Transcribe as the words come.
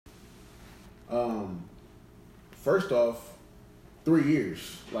First off, 3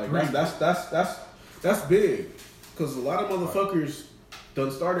 years. Like that's big, because a lot of motherfuckers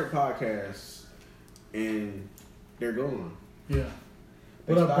done started podcasts and they're gone. Yeah.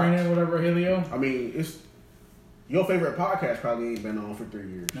 What up, Brandon? What up, Rogelio? I mean, it's your favorite podcast probably ain't been on for 3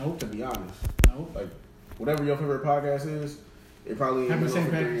 years. Nope. To be honest. Nope. Like whatever your favorite podcast is, it probably ain't been on for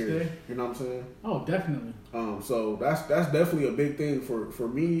 3 years. Day. You know what I'm saying? Oh, definitely. So that's definitely a big thing for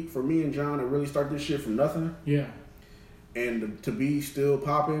me and John to really start this shit from nothing. Yeah. And to be still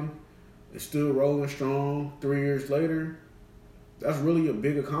popping, it's still rolling strong 3 years later. That's really a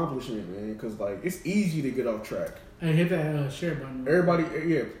big accomplishment, man. Because like it's easy to get off track. Hey, hit that share button. Everybody,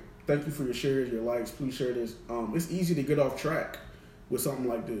 yeah. Thank you for your shares, your likes. Please share this. It's easy to get off track with something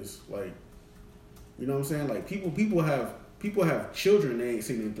like this. Like, you know what I'm saying? Like people have children they ain't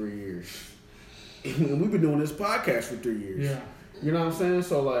seen in 3 years. And we've been doing this podcast for 3 years. Yeah. You know what I'm saying?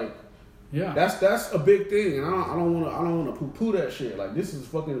 So like, yeah, that's a big thing, and I don't want to poo-poo that shit. Like this is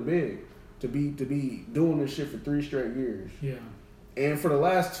fucking big to be doing this shit for 3 straight years. Yeah. And for the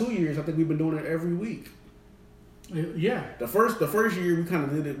last 2 years, I think we've been doing it every week. Yeah. The first year we kind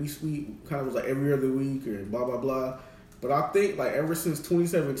of did it. We kind of was like every other week or blah blah blah. But I think like ever since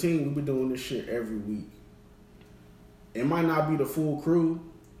 2017, we've been doing this shit every week. It might not be the full crew,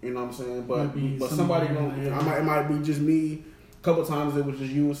 you know what I'm saying? But somebody gonna. It might be just me. A couple times it was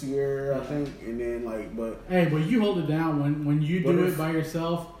just you and Sierra, I think, and then like, but hey, but you hold it down when you do it by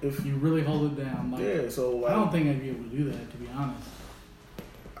yourself. If you really hold it down, like, yeah. So like, I don't think I'd be able to do that, to be honest.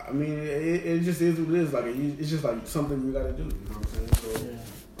 I mean, it just is what it is. Like it's just like something you got to do. You know what I'm saying?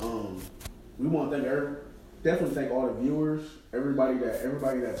 So, we want to definitely thank all the viewers, everybody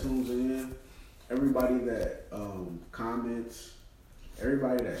that tunes in, everybody that comments,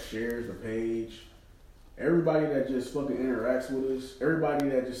 everybody that shares the page. Everybody that just fucking interacts with us, everybody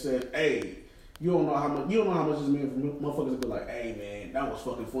that just says, "Hey, you don't know how much this means for motherfuckers to be like, hey man, that was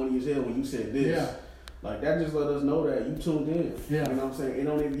fucking funny as hell when you said this." Yeah. Like that just let us know that you tuned in. Yeah. You know what I'm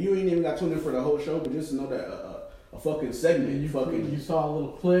saying? You ain't even got tuned in for the whole show, but just to know that a fucking segment, you saw a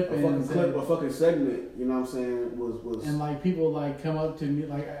little clip, a fucking segment. You know what I'm saying? Was and like people like come up to me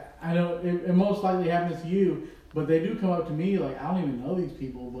like I know it most likely happens to you, but they do come up to me like I don't even know these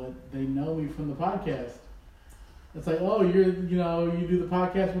people, but they know me from the podcast. It's like, oh, you do the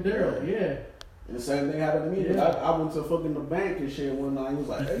podcast with Daryl, yeah. And the same thing happened to me. Yeah. I went to fucking the bank and shit one night. He was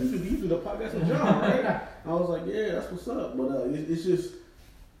like, hey, you do the podcast with John, right? I was like, yeah, that's what's up. But it's just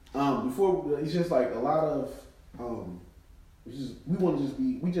it's just like a lot of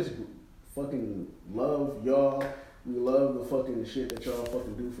we just fucking love y'all. We love the fucking shit that y'all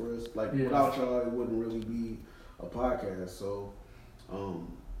fucking do for us. Like without y'all, it wouldn't really be a podcast. So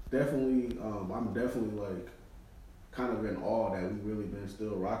definitely, I'm definitely like kind of in awe that we've really been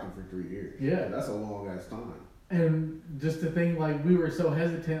still rocking for 3 years. Yeah. That's a long ass time. And just to think, like, we were so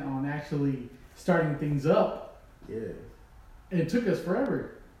hesitant on actually starting things up. Yeah. It took us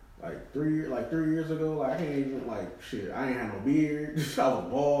forever. Like 3 years ago, like I can't even shit. I ain't had no beard. I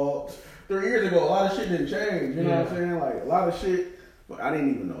was bald. 3 years ago, a lot of shit didn't change. You know what I'm saying? Like a lot of shit. But I didn't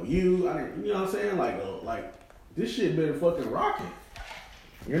even know you. You know what I'm saying? Like this shit been fucking rocking.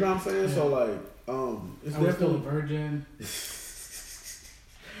 You know what I'm saying? Yeah. So like, it's I was still a virgin. It's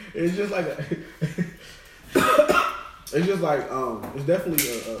just like it's definitely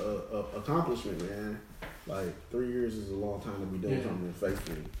a accomplishment, man. Like 3 years is a long time to be doing something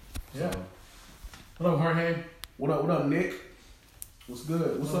faithfully. Yeah. So, what up, Jorge? What up, Nick? What's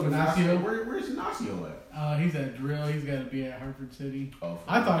good? What's up, Ignacio? Where's Ignacio at? He's at drill. He's got to be at Hartford City. Oh,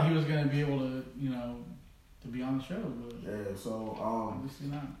 I thought he was gonna be able to, to be on the show, but yeah. So obviously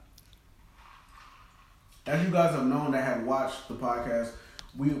not. As you guys have known that have watched the podcast,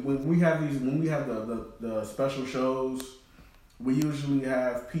 when we have the special shows, we usually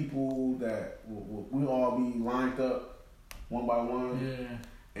have people that we all be lined up one by one. Yeah.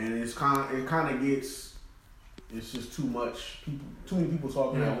 And it kind of gets, it's just too many people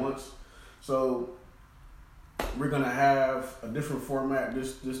talking at once. So we're gonna have a different format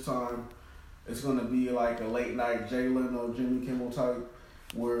this time. It's gonna be like a late night Jay Leno, Jimmy Kimmel type,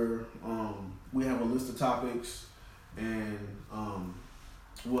 where we have a list of topics and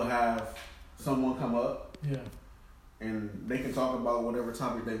we'll have someone come up. Yeah. And they can talk about whatever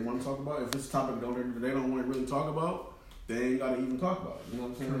topic they want to talk about. If it's a topic they don't want to really talk about, they ain't got to even talk about it. You know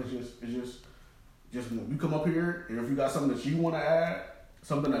what I'm saying? Sure. It's just you come up here, and if you got something that you want to add,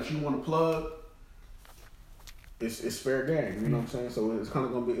 something that you want to plug, it's fair game. You know what I'm saying? So it's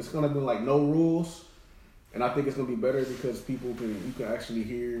gonna be like no rules, and I think it's gonna be better because you can actually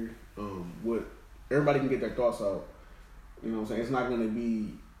hear what everybody can get their thoughts out. You know what I'm saying? It's not gonna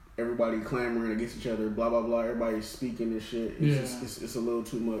be everybody clamoring against each other, blah blah blah. Everybody's speaking and shit. It's a little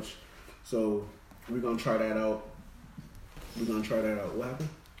too much. So we're gonna try that out. What happened?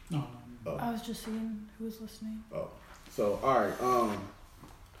 No. Oh. I was just seeing who was listening. Oh, so all right.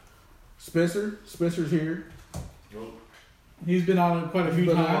 Spencer's here. He's been on it quite a few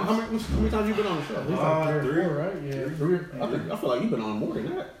times. How many times you been on the show? At least like 3 or 4, right? Yeah, 3. I feel like you've been on more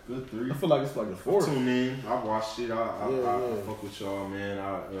than that. Good 3. I feel like it's like a 4. Tune in. I watched it. I fuck with y'all, man.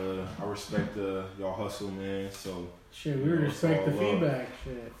 I respect y'all hustle, man. So shit, we respect the feedback.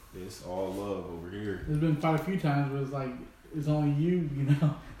 Shit, it's all love over here. There's been quite a few times where it's like it's only you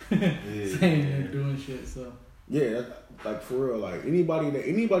know, saying and doing shit. So yeah, like for real, like anybody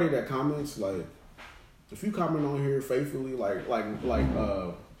that comments, like if you comment on here faithfully, like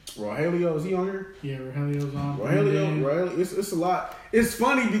Rogelio, is he on here? Yeah, Rogelio's on. Rogelio, it's a lot. It's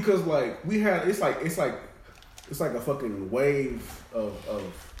funny because like it's like a fucking wave of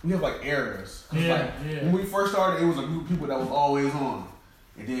we have like eras. Yeah. When we first started, it was a group of people that was always on.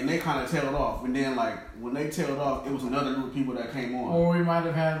 And then they kind of tailed off. And then, like, when they tailed off, it was another group of people that came on. Or we might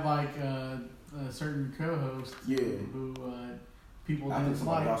have had, like, a certain co-host who people I think didn't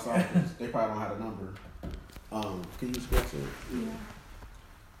somebody like. outside, they probably don't have a number. Can you scratch it? Yeah.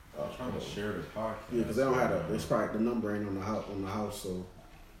 I'm trying to share the podcast. Yeah, because they don't have it's probably, the number ain't on the house, so.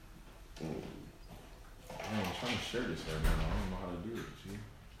 I'm trying to share this right now. I don't know how to do it, G.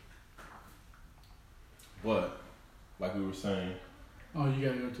 But, like we were saying. Oh, you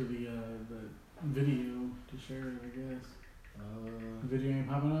gotta go to the video to share it, I guess. The video ain't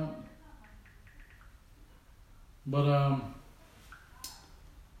popping up. But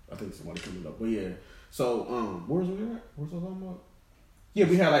I think somebody coming up. But yeah. So where's we at? Where's I talking about? Yeah,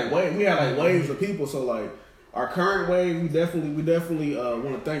 we had waves of people. So like our current wave, we definitely want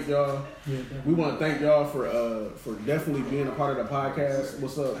to thank y'all. Yeah, we want to thank y'all for definitely being a part of the podcast.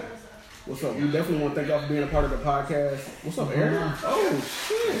 What's up? We definitely want to thank y'all for being a part of the podcast. What's up, Aaron? Oh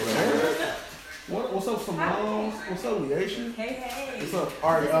shit, Aaron. What's up, Simone? What's up, Leisha? Hey. What's up?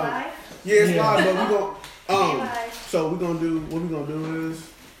 All right, live? yeah, it's live, but we go. So what we're gonna do is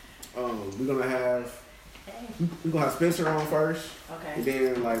we're gonna have Spencer on first. Okay. And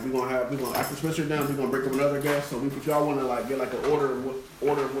then like we're gonna after Spencer done, we're gonna break up another guest. So if y'all wanna like get like an order of what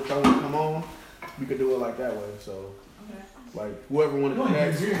y'all wanna come on, we could do it like that way. So like whoever wanna be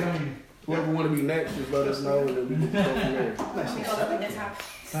next. Whoever want to be next, just let us know, and then we can go from there.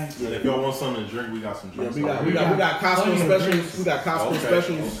 Thanks. And if y'all want something to drink, we got some drinks. Yeah, we got Costco specials. We got Costco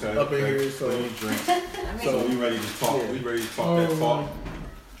specials up in here. So we ready to talk. Yeah. We ready to talk that talk.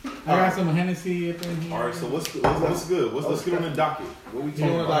 I got some Hennessy up in here. All right, so what's good? Let's get on the docket. What we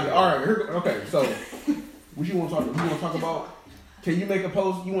talking about? All right, okay. So what you want to talk? You want to talk about? Can you make a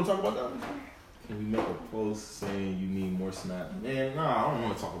post? You want to talk about that? Can we make a post saying you need more snap? Man, nah, I don't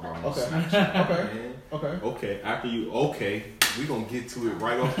want to talk about no snap. Okay. After we gonna get to it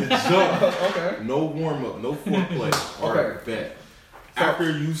right off the jump. Okay. No warm up, no foreplay. All right, bet.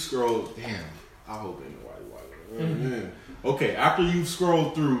 After you scroll, damn, I hope ain't nobody watching. Okay, after you've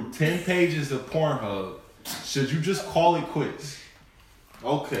scrolled through 10 pages of Pornhub, should you just call it quits?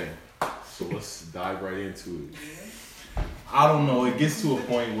 Okay, so let's dive right into it. I don't know. It gets to a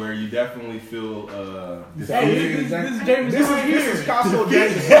point where you definitely feel This is Jameson. This is Costco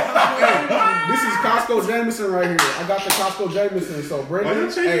Jameson. This is Costco Jameson right here. I got the Costco Jameson. So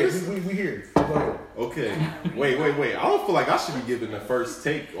Brendan, we here. Go ahead. Okay. Wait. I don't feel like I should be giving the first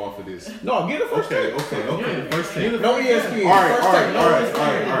take off of this. No, get the first take. Okay. First take. No ESPN. All right.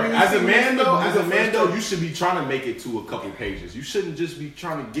 As a man though, you should be trying to make it to a couple pages. You shouldn't just be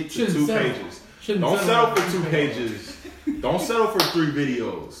trying to get to 2 pages. Don't settle for 2 pages. Don't settle for 3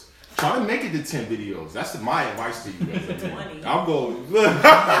 videos. Try to make it to 10 videos. That's my advice to you guys. I'm going.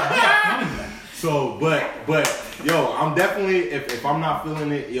 So, but, yo, I'm definitely if I'm not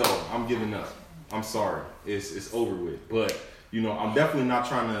feeling it, yo, I'm giving up. I'm sorry. It's over with. But I'm definitely not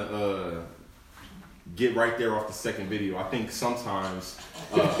trying to get right there off the second video. I think sometimes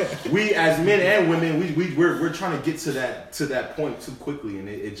we as men and women we're trying to get to that point too quickly, and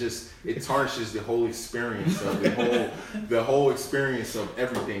it tarnishes the whole experience of the whole experience of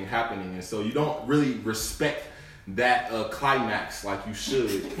everything happening, and so you don't really respect that climax like you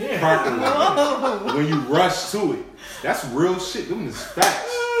should properly when you rush to it. That's real shit. Them is facts.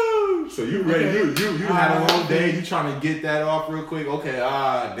 So you ready? You had a long day. You trying to get that off real quick. Okay.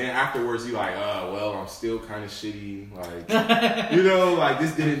 Then afterwards you like, well, I'm still kind of shitty. Like, like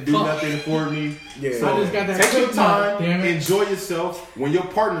this didn't do nothing for me. Yeah. So I just got that take your time. Damn it. Enjoy yourself when your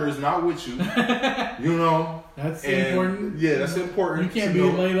partner is not with you. That's important. Yeah, that's important. You can't be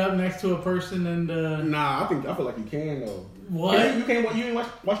laid up next to a person and. Nah, I feel like you can though. What? You can't. You ain't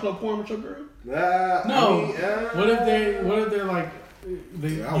watch no porn with your girl. No. What if they're like?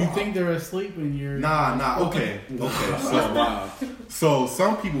 You think they're asleep and you're Nah. Okay. So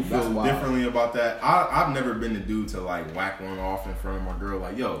some people feel differently about that. I've never been the dude to like whack one off in front of my girl.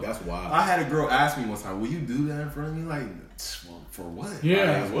 Like, yo, that's wild. I had a girl ask me one time, "Will you do that in front of me?" Like, for what?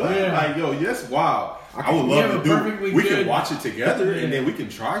 Yeah. Like, what? Yeah. Like, yo, yes, wow. I would love to do it. We can watch it together, Yeah. and then we can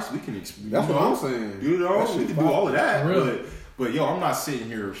try. So we can. That's what I'm saying. You know, we can do all of that. Really? But yo, I'm not sitting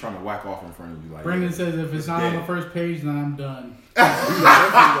here trying to whack off in front of you. Like, Brendan says if it's not on the first page, then I'm done. You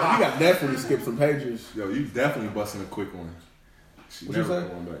got definitely skip some pages. Yo, you definitely busting a quick one. What you say?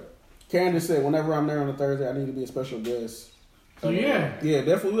 Candace said, "Whenever I'm there on a Thursday, I need to be a special guest." So yeah,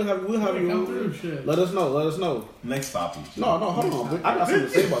 definitely we'll have you come through. Shit. Let us know. Next topic. No, hold on. I got something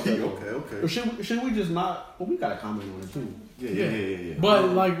to say about that. Okay. Should we just not? Well, we got to comment on it too. Yeah. But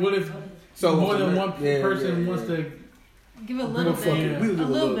like, what if more than one person wants to? Give a little bit. We'll do a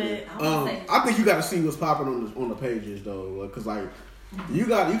little bit. I think you got to see what's popping on the pages though, because like you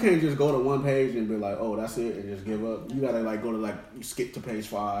can't just go to one page and be like, oh, that's it, and just give up. You got to like go to like skip to page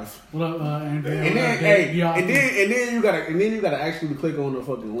 5. What up, Andrea? And then you gotta actually click on the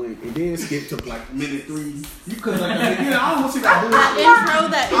fucking link and then skip to like minute 3. You could like I don't want to see that bullshit. I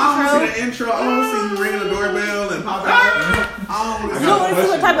don't want to see the intro. I don't want to see you ringing the doorbell and pop out. I don't want to You don't want to see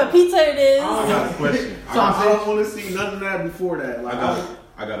what type of pizza it is. I got a question. I don't want to see none of that before that. Like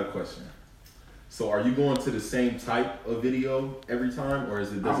I got a question. So are you going to the same type of video every time, or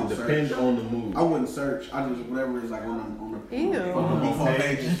does it depend on the mood? I wouldn't search. I just whatever is like on the Ew.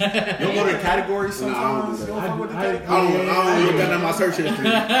 pages. You don't go to the categories sometimes. No, I don't look at my search history.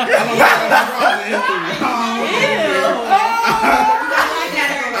 I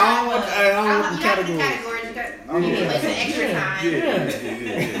don't look at categories. Extra time.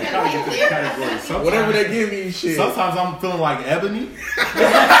 Whatever they give me, shit. Sometimes I'm feeling like Ebony.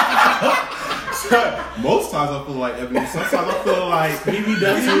 Most times I feel like Ebony. Sometimes I feel like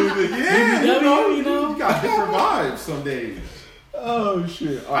BBW. Yeah, you know, you got different vibes some days. Oh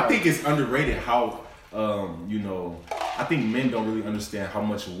shit! I think it's underrated how I think men don't really understand how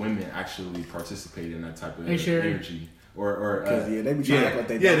much women actually participate in that type of energy. Or they be trying to act like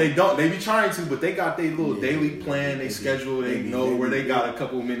they don't. They be trying to, but they got their little daily plan, they schedule, they know where they got a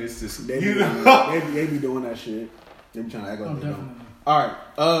couple minutes to. They be doing that shit. They be trying to act like they don't. All right.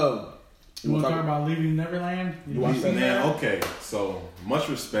 You want to talk about Leaving Neverland? Okay. So much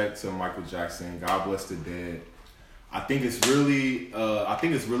respect to Michael Jackson. God bless the dead. I think it's really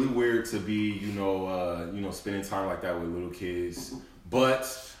weird to be, spending time like that with little kids. But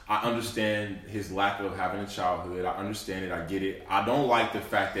I understand his lack of having a childhood. I understand it. I get it. I don't like the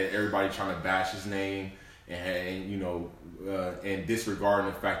fact that everybody trying to bash his name and disregarding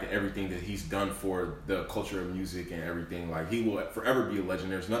the fact that everything that he's done for the culture of music and everything. Like, he will forever be a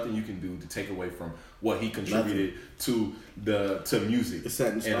legend. There's nothing you can do to take away from what he contributed to music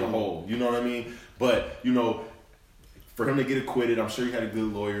and the whole. You know what I mean? But for him to get acquitted, I'm sure he had a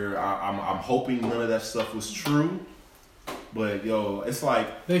good lawyer. I'm hoping none of that stuff was true. But it's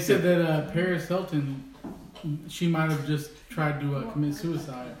like they said that Paris Hilton, she might have just tried to commit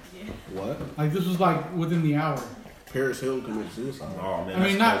suicide. What? Like, this was like within the hour. Paris Hilton committed suicide. Oh man! I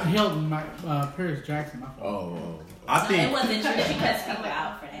mean, not Hilton, Paris Jackson. I think it wasn't true. She cuts people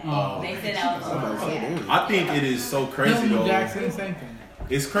out for that. They said that was. I think it is so crazy Hilton though. Jackson, same thing.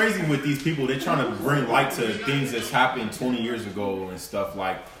 It's crazy with these people. They're trying to bring light to things that's happened 20 years ago and stuff.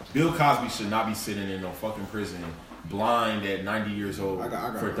 Like, Bill Cosby should not be sitting in no fucking prison, blind at 90 years old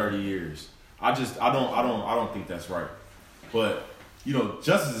for 30 years. I don't think that's right. But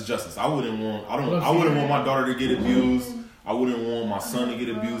justice is justice. I wouldn't want my daughter to get abused. I wouldn't want my son to get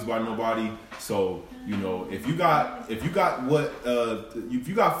abused by nobody. So if you got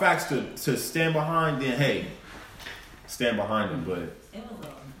facts to stand behind, then hey, stand behind them. But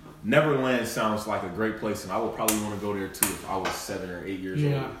Neverland sounds like a great place, and I would probably want to go there too if I was 7 or 8 years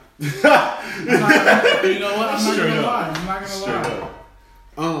old. You know what? I'm not gonna lie.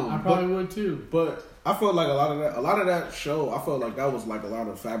 I probably would too. But I felt like a lot of that show, I felt like that was like a lot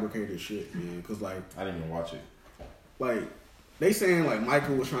of fabricated shit, man. Cause like I didn't even watch it. Like they saying like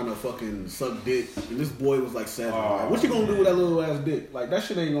Michael was trying to fucking suck dick, and this boy was like 7. Like, what you gonna do with that little ass dick? Like that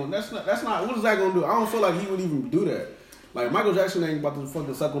shit ain't gonna. That's not. What is that gonna do? I don't feel like he would even do that. Like Michael Jackson ain't about to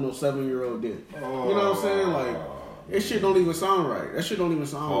fucking suck on no 7-year-old dick. You know what I'm saying? Like. That shit don't even sound right. That shit don't even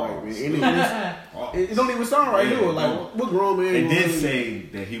sound right, man. And it don't even sound right here. Like, what grown man? They did say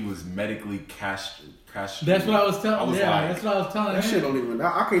that he was medically castrated. That's what I was telling. That's what I was telling. That shit don't even.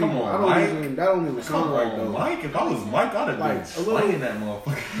 I can't. Come on, Mike. That don't even sound right though. Mike, if I was Mike, I'd have been slaying that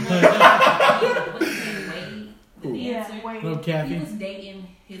motherfucker. The dancer. Wait. No, Kathy. He was dating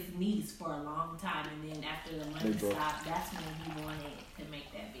his niece for a long time, and then after the money stopped, that's when he wanted to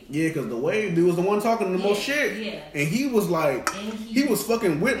make that video. Yeah, because the Wave dude was the one talking the most shit. Yeah. And he was like, he was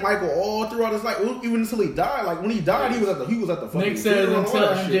fucking with Michael all throughout his life, even until he died. Like when he died, he was at the fucking. Nick says until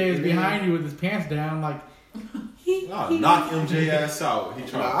MJ is behind you with his pants down, like knock MJ ass out. He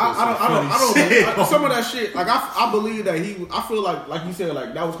trying I don't some of that shit. Like I believe that I feel like you said,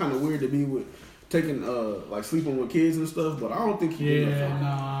 like that was kind of weird to be with taking like sleeping with kids and stuff, but I don't think he did.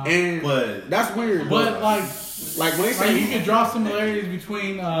 Nah. And but that's weird. But like when they say you can draw similarities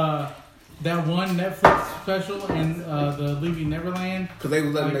between that one Netflix special and the Leaving Neverland, because they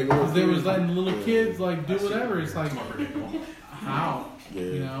was letting little kids like do whatever. It's like how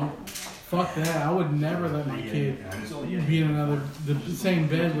you know. Fuck that! I would never let my kid be in the same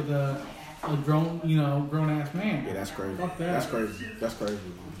bed with a grown ass man. Yeah, that's crazy. Fuck that. That's crazy.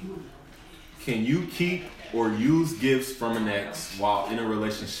 Can you keep or use gifts from an ex while in a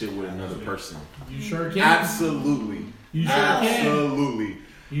relationship with another person? You sure can. Absolutely. You sure Absolutely.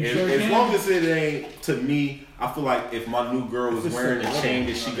 You as, sure as can. long as it ain't, to me, I feel like if my new girl was wearing a chain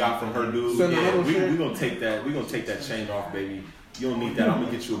that she got from her dude, we gonna take that. We gonna take that chain off, baby. You don't need that. I'm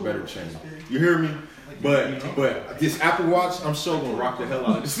gonna get you a better chain. You hear me? But this Apple Watch, I'm sure gonna rock the hell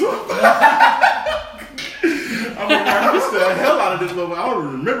out of this. I'm gonna rock the hell out of this moment. I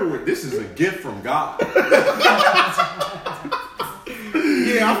don't remember what this is, a gift from God. Yeah,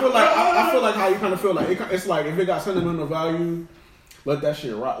 I feel like how you kind of feel like it's like if it got sentimental value, let that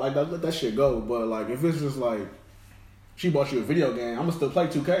shit rock, like let that shit go. But like if it's just like she bought you a video game, I'm gonna still play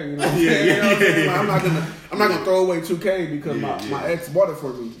 2K. You know what I'm saying? You know what I'm saying? Like, I'm not gonna throw away 2K because my ex bought it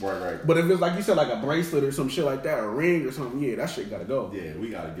for me. Right. But if it's like you said, like a bracelet or some shit like that, or a ring or something, yeah, that shit gotta go. Yeah, we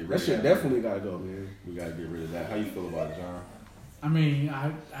gotta get rid that of shit. That. Definitely gotta go, man. We gotta get rid of that. How you feel about it, John? I mean,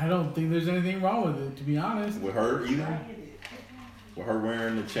 I don't think there's anything wrong with it, to be honest. With her either? With her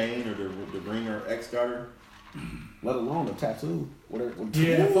wearing the chain or the ring her ex got her? Let alone a tattoo.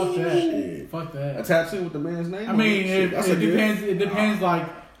 Yeah, fuck that. Shit. Fuck that. A tattoo with the man's name. I mean, it depends. It depends, like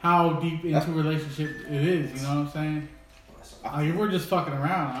how deep into a relationship it is. You know what I'm saying? Like, if we're just fucking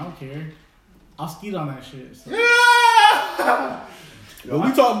around, I don't care. I'll skeet on that shit. So. But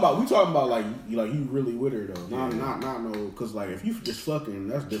we talking about like you really with her though. Not no, because like if you just fucking,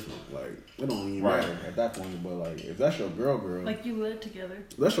 that's different. Like it don't even matter at that point. But like if that's your girl, like you live together.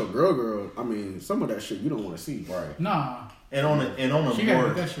 If that's your girl. I mean, some of that shit you don't want to see. Right. Nah. And on a she more gotta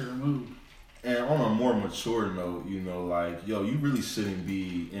get that shit removed. And on a more mature note, you know, like, yo, you really shouldn't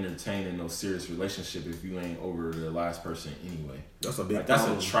be entertaining no serious relationship if you ain't over the last person anyway. That's a big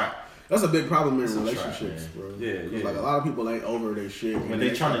problem. That's a trap. That's a big problem in relationships, bro. Yeah. Like a lot of people ain't over their shit. When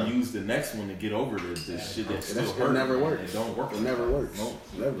they trying to use the next one to get over the shit that still hurts. It never works. It don't work. It never works. No.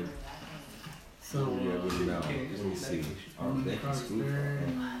 Never. So, let me see.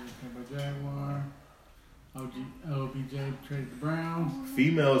 Jaguar. OBJ traded the Browns.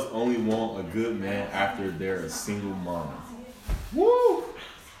 Females only want a good man after they're a single mom. Woo!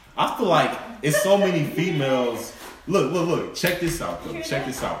 I feel like it's so many females. Look. Check this out, though. Check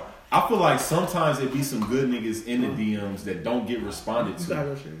this out. I feel like sometimes it be some good niggas in the DMs that don't get responded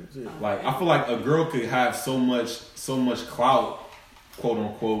to. Like, I feel like a girl could have so much clout, quote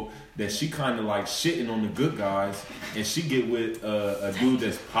unquote, that she kind of like shitting on the good guys, and she get with a dude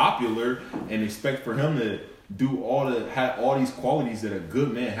that's popular and expect for him to do have all these qualities that a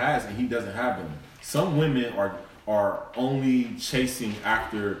good man has, and he doesn't have them. Some women are only chasing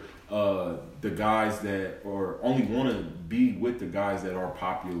after the guys that, or only want to be with the guys that are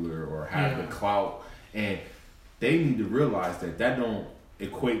popular or have the clout, and they need to realize that don't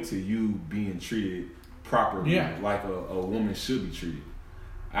equate to you being treated properly like a woman should be treated.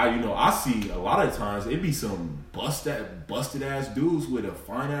 I see a lot of times it be some busted ass dudes with a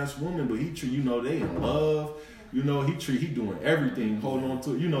fine ass woman, but he treat, they in love. He doing everything, holding on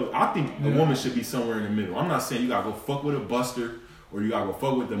to it. I think a woman should be somewhere in the middle. I'm not saying you gotta go fuck with a buster or you gotta go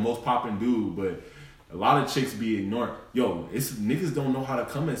fuck with the most popping dude, but a lot of chicks be ignored. Yo, it's niggas don't know how to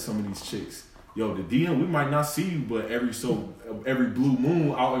come at some of these chicks. Yo, the DM, we might not see you, but every blue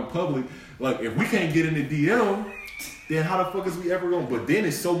moon out in public, like if we can't get in the DM, then how the fuck is we ever going? But then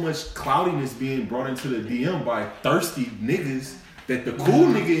it's so much cloudiness being brought into the DM by thirsty niggas that the cool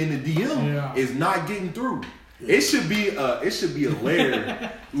nigga in the DM is not getting through. It should be a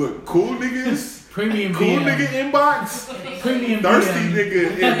layer. Look, cool niggas, premium cool DM. Nigga inbox, premium thirsty DM.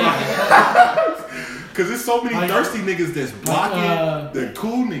 nigga inbox. Cause there's so many thirsty niggas that's blocking the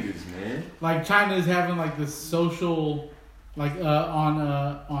cool niggas, man. Like China is having like this social, like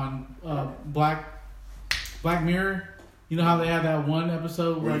on Black Mirror. You know how they have that one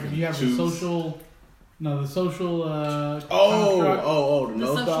episode where you have the social the social. The The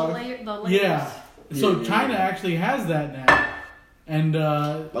nose social dive. layer, the layers. Yeah. So Yeah. China actually has that now, and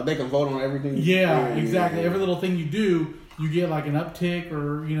Like they can vote on everything. yeah, exactly. yeah. Every little thing you do, you get like an uptick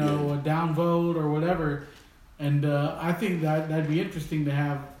or a downvote or whatever. And I think that'd be interesting to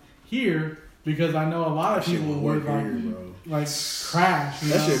have here because I know a lot of That shit people would would work here, bro. like crash. You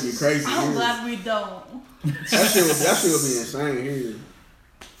That know? shit be crazy. I'm here. glad we don't. That shit would be insane here.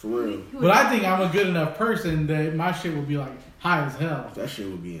 For real. But I think I'm a good enough person that my shit would be like high as hell. That shit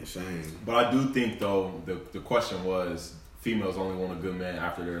would be insane. But I do think though the question was females only want a good man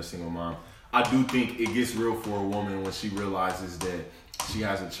after they're a single mom. I do think it gets real for a woman when she realizes that she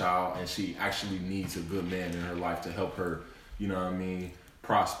has a child and she actually needs a good man in her life to help her, you know what I mean,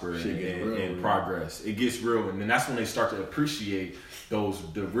 prosper and progress. It gets real, and then that's when they start to appreciate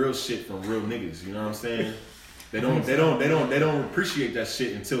the real shit from real niggas. You know what I'm saying? They don't appreciate that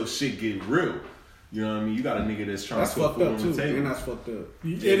shit until shit get real. You know what I mean? You got a nigga that's trying That's to put fucked food up on too. the table. And that's fucked up.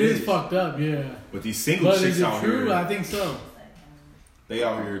 It is fucked up, yeah. But these single But chicks is it out true? here, I think so. they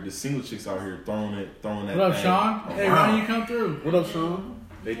out here, the single chicks out here throwing that What up, thing Sean? Hey, why around. don't you come through? What up, Sean?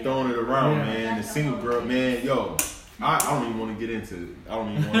 They throwing it around, Yeah. man. The single girl, man, yo. I don't even want to get into it. I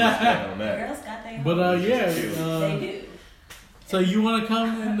don't even want to expand on that. Girls got their But hoes. yeah. They do. So you want to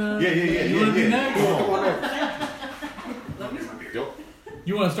come and Yeah. you want to be next? Come on next. Yo.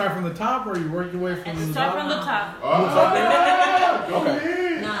 You want to start from the top or you work your way from the Start bottom? from the top.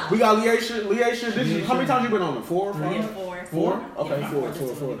 Okay. Nah. We got Leation. This is how many times you been on it? 4 or 5? Yeah, four. 4? Okay, four.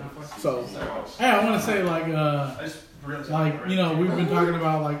 So Hey, I want to say like we've been talking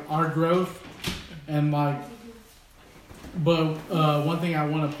about like our growth and like, but one thing I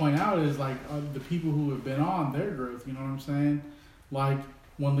want to point out is like the people who have been on their growth. You know what I'm saying? Like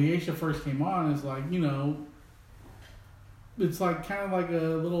when Leisha first came on, it's like it's like kind of like a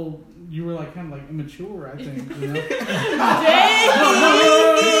little. You were like kind of like immature, I think. You know? No.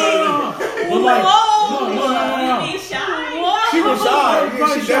 But like, no. You be shy. she was shy. Yeah,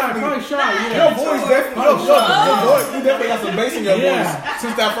 Probably she shy. definitely. Probably shy. Your Yeah. voice definitely. Your voice. You definitely got some bass in your Yeah. voice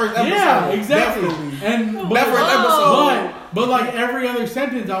since that first episode. Yeah, exactly. Definitely. And That first episode. but like every other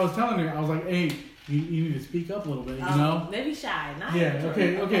sentence, I was telling her, I was like, "Hey, you need to speak up a little bit, you know?" Maybe shy. Not Yeah.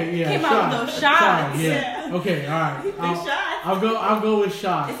 Okay. Yeah. Came out with those shots. Yeah. Okay. All right. Shy. I'll go with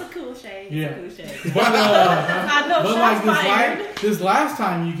shy. It's a cool shade. Yeah. It's a cool shade. But I know but shots like fired. this last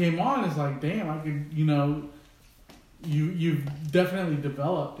time you came on, it's like, damn, I could, you've definitely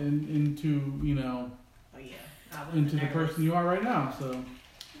developed into Oh yeah. I was into the nervous. person you are right now. So.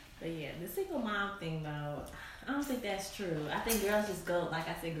 But yeah, the single mom thing though, I don't think that's true. I think girls just go, like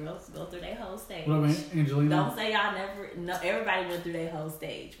I said, girls go through their whole stage. What up, Angelina? Don't say y'all never. No, everybody went through their whole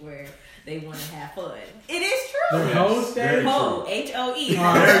stage where they want to have fun. It is true. The host stage? Ho, H-O-E. All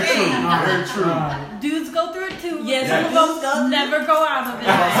right. Very true. All right. Very true. All right. Dudes go through it too. Yes, Some yes. of them never go out of it.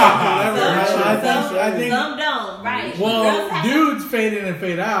 I think Some don't, right? Girls well, have dudes fade in and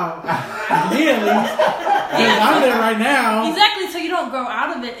fade out. Me at least. 'Cause I'm there right now. Exactly, so you don't grow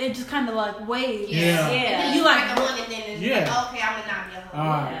out of it. It just kind of like waves. Yeah. Yeah. You like- one and then it's Yeah. like, okay, I'm gonna not be a hoe. All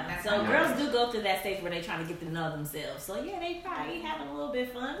right. Yeah. That's So not girls nice. do go through that stage where they trying to get to know themselves. So yeah, they probably having a little bit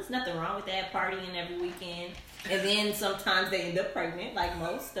of fun. There's nothing wrong with that, partying every weekend. And then sometimes they end up pregnant, like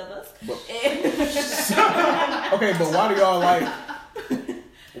most of us. Okay, but why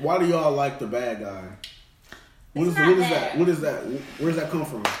do y'all like the bad guy? What It's is not that? bad. What is that? Where does that come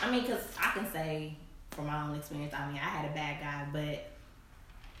from? I mean, because I can say from my own experience, I mean, I had a bad guy, but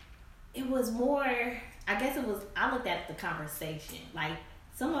it was more, I guess it was, I looked at the conversation. Like,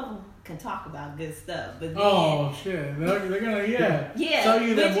 some of them can talk about good stuff, but then. Oh shit! They're gonna Yeah. Show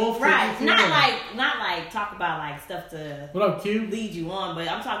you that which- wolf. Right. ticket. Not like talk about like stuff to What up, Q? lead you on, but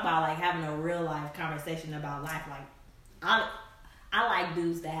I'm talking about like having a real life conversation about life. Like I like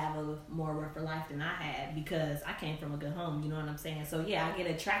dudes that have a more rougher life than I had because I came from a good home, you know what I'm saying? So yeah, I get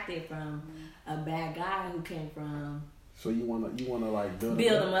attracted from a bad guy who came from So you wanna like build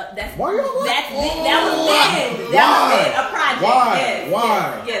them up. That's Why y'all like- that was Why? then. That was then. A project. Why? Yes,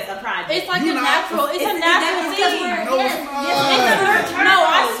 Why? Yes, a project. It's like You a not- natural. It's a natural thing. No, it's not. It's a nurture. No,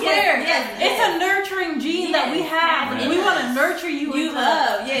 I swear. Yes. It's a nurturing gene that we have, and we want to nurture you. You into-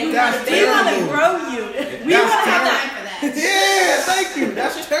 love. Yeah. That's We want to terrible. grow you. We That's want to terrible. Time for that. Yeah, thank you.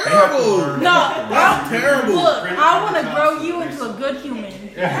 That's terrible. No, That's terrible. Look, I want to grow you into a good human.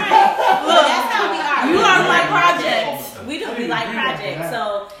 Well, that's how we are. You are my project. We do. We like projects.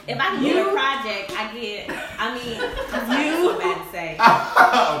 So if I can get a project, I get. I mean, that's so bad to say.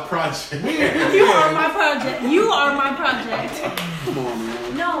 A project. You are my project. You are my project. Come on,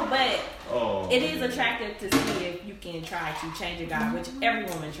 man. No, but Oh. it is attractive to see if you can try to change a guy, which every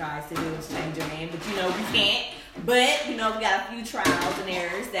woman tries to do is change a man, but you know we can't. But you know we got a few trials and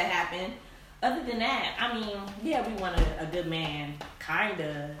errors that happen. Other than that, I mean, yeah, we want a good man,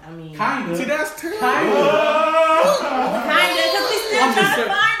 kinda. I mean, See, that's terrible. kinda, because we still On the trying to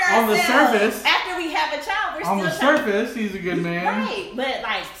find ourselves. on the surface. After we have a child, we're On still the trying. surface, he's a good man. Right, but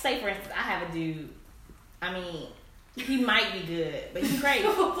like, say for instance, I have a dude. I mean, he might be good, but he's crazy.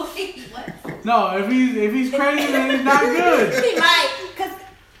 No, if he's crazy, then he's not good. He might, because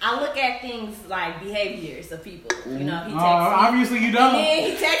I look at things like behaviors of people. You know, he texts me. Obviously you And don't.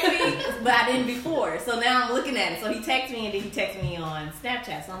 then he texted me, but I didn't before. So now I'm looking at it. So he texted me, and then he texted me on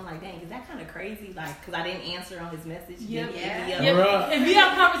Snapchat. So I'm like, dang, is that kind of crazy? Like, because I didn't answer on his message. Yep. Yeah. Yep. If we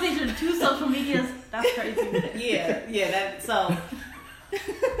have conversations on 2 social medias, that's crazy. Yeah. That so.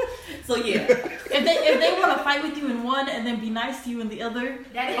 So yeah. If they want to fight with you in one and then be nice to you in the other,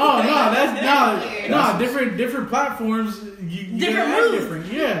 different platforms. You Different gotta act moods. different.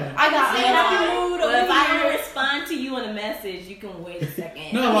 Yeah. I got a happy mood But over if I here. don't respond to you in a message, you can wait a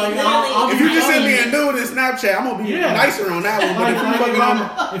second. No, I mean, like, literally, I'll If you just send me a nude in Snapchat, I'm gonna be Yeah. nicer on that one. But Like, if you fucking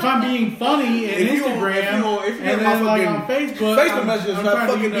on if I'm being funny in If you don't- Instagram, if you don't- if you and get then my like fucking on Facebook, Facebook messages I'm not trying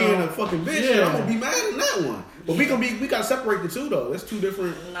to, fucking you know, being a fucking bitch, yeah. I'm gonna be mad in that one. But we gotta separate the two though. That's two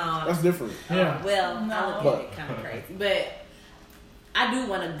different. No. That's different. Yeah. Well, I No. look at it kind of crazy, but I do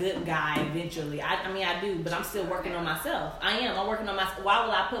want a good guy eventually. I mean, I do, but I'm still working on myself. I'm working on myself. Why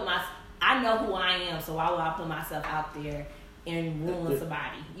would I put I know who I am, so why would I put myself out there and ruin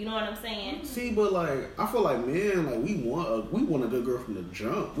somebody? You know what I'm saying? See, but like I feel like men, like we want a good girl from the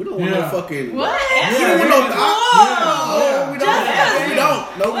jump. We don't want no Yeah. fucking What? We don't want no thought. Yeah. We don't. We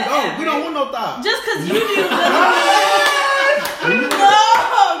don't. No, we don't. We don't want no thought. Just because you do doesn't mean. No,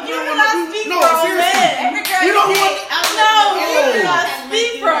 you do not speak No, for all seriously. men. You don't want. No, you do not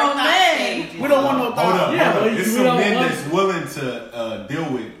speak for all men. We don't want no Hold thought. up, Yeah, hold but up. It's we some don't men want- that's willing to deal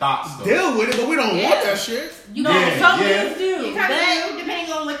with thoughts though. Deal with it, but we don't want that shit. You know, Yeah, some yeah. dudes do. But But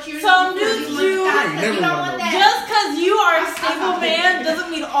depending on what you're Some looking for, dudes you do. want I ain't that. never You don't want want no- that. just because you are a stable man doesn't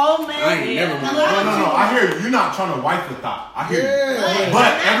mean all men. I ain't never want that. No. I hear you. You're not trying to wife the thought. I hear you. Yeah.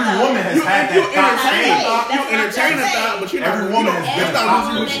 But every woman has had that thought entertain a stage. thought. You That's entertain a what I'm thought, but you're not. Every you woman don't- has that's been not a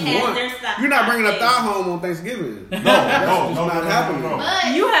thought. what you Woman want. has their You're not bringing a thought thought home on Thanksgiving. No. not happening.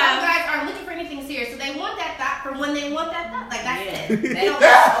 But You some have- guys aren't looking for anything serious, so they want that thought for when they want that thought. Like that's Yeah. it. They don't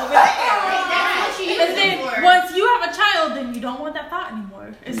Over there. That's what you use And it then for. once you have a child, then you don't want that thought anymore.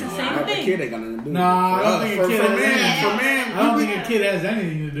 It's the same Not the thing. kid ain't got nothing to do with it. Nah, I For don't us, think a for kid has men, anything. for men, I don't think a kid has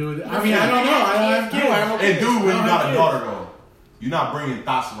anything to do with it. I mean, I don't know. I don't have kids. And dude, when you I don't got have a kids. daughter though, you're not bringing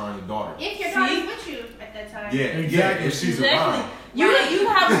thoughts around your daughter. If your See? daughter's with you at that time. Yeah, Exactly. if she's Exactly. around. You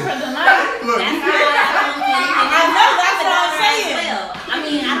have her for the night. Look, That's you- why I don't think I know, that's what I'm saying. Well, I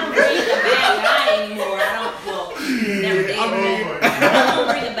mean, I don't bring a bad guy anymore. I don't. Well, never did. I don't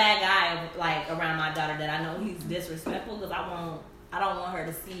bring a bad guy like around my daughter that I know he's disrespectful because I don't want her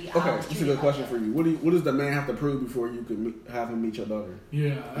to see. I Okay, was this is a treated good like question that. for you. What does the man have to prove before you can have him meet your daughter?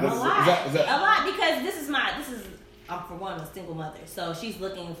 Yeah. A That's, lot. is that- A lot because this is for one, a single mother. So she's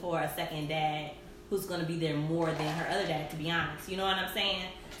looking for a second dad who's going to be there more than her other dad, to be honest. You know what I'm saying?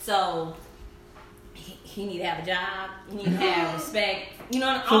 So he need to have a job. He need to have respect. You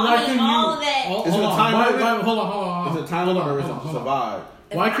know, so why I mean, couldn't all you? of that. Hold Is it a on, time limit? hold on. Is it time limit or is it hold just a on. vibe?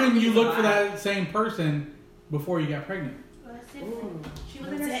 Why couldn't you look for Vibe. that same person before you got pregnant? Well, that's it. Ooh. She was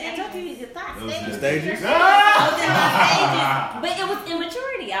in her I told you stages. the thought Those stages. Stages? I was in my stages, but it was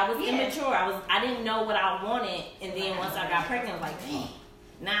immaturity. I was immature. I didn't know what I wanted, and then once I got pregnant, I was like, dang,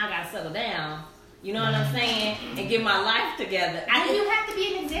 now I gotta settle down. You know what I'm saying? And get my life together. I And didn't. you have to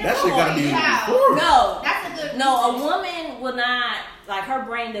be an example. That shit gotta for be your child. before. No, That's a good. no. A woman will not like her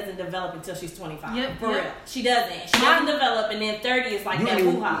brain doesn't develop until she's 25. Yep, For yep. real, she doesn't. She doesn't develop, and then 30 is like You that ain't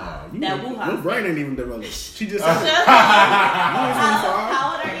even- woo-ha. you That ain't- woo-ha. Your brain ain't even developed. She just. How, you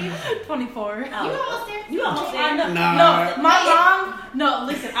how old are you? 24. Oh. You almost there. You almost I there. know. Nah. No, my mom. No,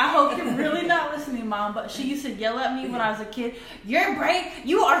 listen. I hope you're really not listening, Mom. But she used to yell at me when I was a kid. Your brain,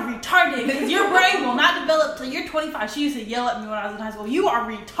 you are retarded because your brain will not develop till you're 25. She used to yell at me when I was in high school. You are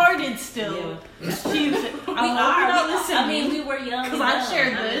retarded still. She used to. We I hope you're not listening. I mean, we were young. 'Cause and I dumb.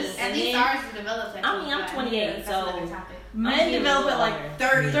 shared I mean, this. At and least then- ours is developed at I mean, I'm 25. 28, That's so- another topic. Men develop at like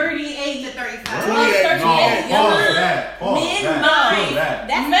 30, 38 to 35. No, 28. pause that. Pause Men that. mind. Feel that.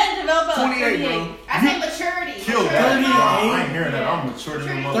 That's Men develop go above. 28, bro. I say maturity. Kill that. 38. I ain't hearing that. I'm mature than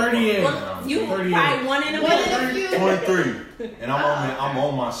a motherfucker. 38. Well, you 38. probably one in a One in million. a few. 23. And I'm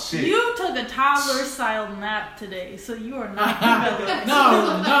on my shit. You took a toddler-style nap today, so you are not developed.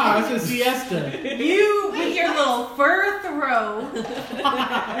 No, it's a siesta. You with your little fur throw,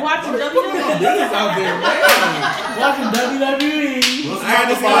 watching WWE. Niggas out there, man. Watching WWE. Let's I had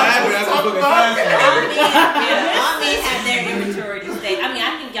to talk see about what happened. it. That's Talk what about it. All men have their immaturity stage. I mean,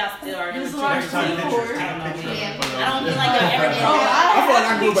 I think y'all still are Just immature. watch I don't know, T4. man. I don't feel like y'all ever grow Oh, up. I feel like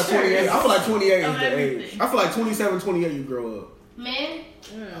I grew up at 28. I feel like 28 is Of the age. everything. I feel like 27, 28 you grow up. Men,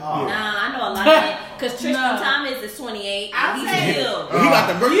 Nah, I know a lot of men. Because Tristan No. Thomas is 28 I'll and say- he's still. He got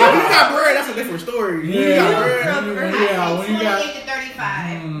the bread. He got bread. That's a different story. When you got bread. Yeah, I when say you 28 got. to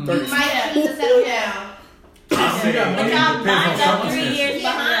 35. You 30. might choose to settle down. You got But money. y'all Depends on lined up 3 circumstances. years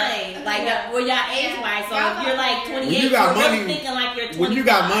Yeah. behind. Like, where y'all age wise. So if you're like 28, When you got you're really money- thinking like you're 25. When you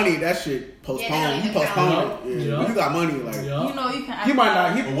got money, that shit postponed. Yeah, You that don't postponed even it. count. Yeah. Yeah. When you got money, like Yeah. You know you can. he might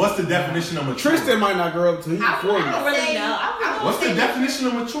not. But what's the definition of mature? Tristan might not grow up till he's I 40. don't really know. What's the definition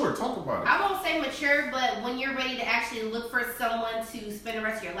of mature? Talk about it. I won't say mature, but when you're ready to actually look for someone to spend the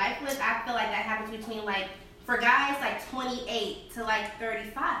rest of your life with, I feel like that happens between like, for guys, like 28 to like 35.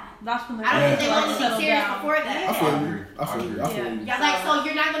 That's when they're I don't think they like, want to settle be serious down. before I that. feel you. I feel you. I feel you. Yeah, like so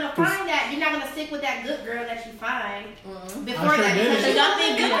you're not gonna find that. You're not gonna stick with that good girl that you find before I sure that. did. because So y'all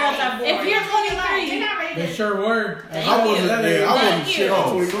think good girls are boring? If you're 23, you're not ready They to. sure were. Thank I you. wasn't. Yeah, I wasn't Thank shit you. at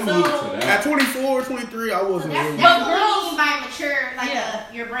Oh, 23. So- At 24, 23, I So wasn't. that's really- But what we girls- mean by mature, like Yeah.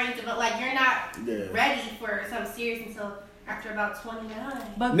 your brain develop. Like you're not Yeah. ready for something serious until after about 29.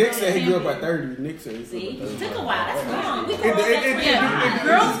 but Nick girls said he can grew up be. at 30. Nick said he See, grew up at it 30. took a while. That's long. We It- grew up it- at it- 25. Yeah,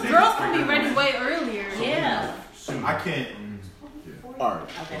 girls can be ready way earlier. Yeah. I can't. All right.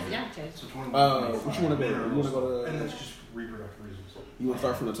 Okay, so y'all change. So 20 What you want to go? You want to go And to? that's just reproductive reasons. You want to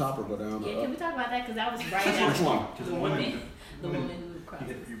start from the top or go down? Yeah, can we talk about that? Because that was right Which after one? Because the women who you cried.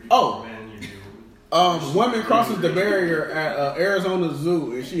 get you Oh. men, you do. Woman crosses the barrier at Arizona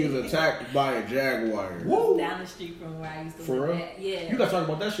Zoo and she is attacked by a jaguar. Down the street from where I used to For live real? at. Yeah. You gotta talk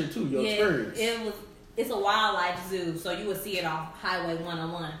about that shit too. Your experience. It's a wildlife zoo, so you would see it off Highway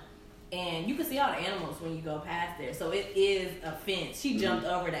 101. And you can see all the animals when you go past there. So it is a fence. She jumped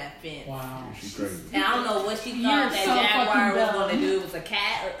over that fence. Wow. She's crazy. And I don't know what she You're thought that so jaguar fucking was dumb. going to do. It was a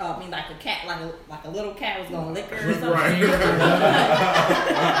cat, or like a cat, like a little cat was going to lick her or something.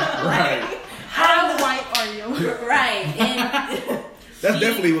 Right. How white are you? Right. And That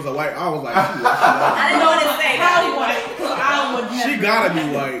definitely was a white. I was like, I didn't know what to say. How white? I would never. she gotta be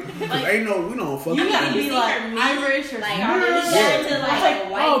white. Cause ain't no, we don't fuck You with gotta that. be see like her meat, Irish or like Scottish. really down to like a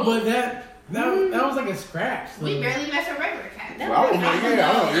white. Oh, but that was like a scratch. We though. barely mess with regular cats. Well, I don't know.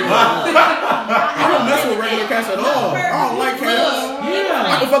 I don't mess with regular cats at all. I don't like cats. Yeah.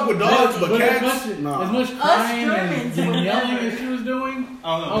 I can fuck with dogs, but as cats, much, nah. as much crying Germans and would yelling never. as she was doing,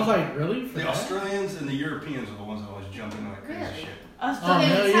 I don't know. I was like, really? For The that? Australians and the Europeans are the ones that always jump into like crazy Really? shit. Oh,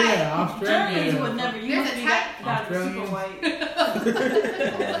 Australians, hell yeah. Australia. Germans would never. You There's must a be type. that super Australians. white.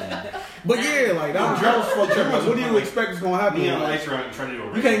 But yeah, like that was fucked up. Like, what do you expect is gonna happen? Neon Like, lights are out and trying to do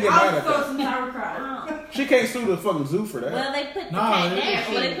a you can't get mad I'll at throw that. some sauerkraut. Oh. She can't sue the fucking zoo for that. Well, they put the No, cat they-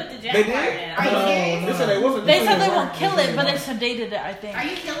 down. Well, they put the They jaguar did? down. Are you No, serious? They said they wasn't. They said they They won't kill it, but they weren't. sedated it. I think. Are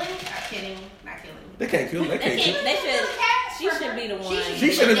you killing? I'm kidding. Not killing. They can't kill. They They can't can't. kill. They should. Little cat She for should her. be the one.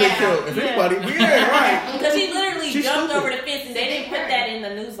 She should have been Yeah. killed. If Yeah. anybody, yeah, right. Because she literally She's jumped stupid. over the fence and they didn't put that in the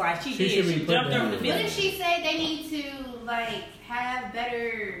news line. She She did. should be She put jumped down. over the What fence. if she say they need to like have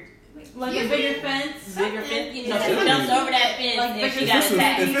better Like a bigger fence. Bigger fence. You know, Yeah. she jumped over that fence Like and she bigger got If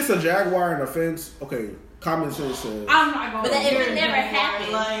attacked. it's a jaguar and a fence, okay, common sense says. I'm not going. But that- it would to never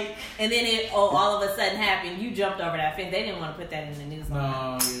happen. Like And then it all of a sudden happened. You jumped over that fence. They didn't want to put that in the news line.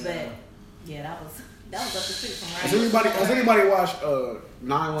 No, yeah. But yeah, that was up the street from Has right. anybody watched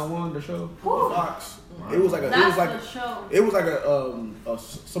 911 the show? Fox. It was like that's the show. it was like a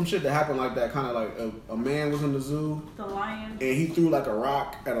some shit that happened like that. Kind of like a man was in the zoo The lion. and he threw like a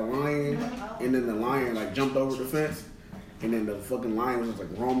rock at a lion, and then the lion like jumped over the fence, and then the fucking lion was just like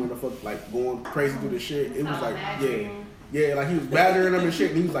roaming the fuck, like going crazy through the shit. It was like yeah, like he was badgering him and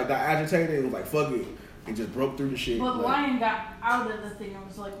shit, and he was like got agitated and was like fuck it, and just broke through the shit. But the like, lion got out of the thing and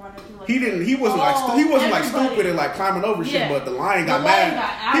was like running through. Like, he wasn't like everybody- stupid and like climbing over shit, Yeah. but the lion got The lion mad.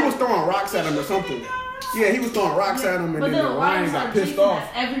 got out. He was throwing rocks at him or something. Yeah, he was throwing rocks at him, and But then the lion got pissed off.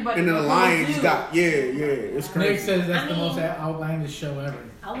 Everybody And then the goes lions zoo. got, it's Nick crazy. says that's I the mean- most outlandish show ever.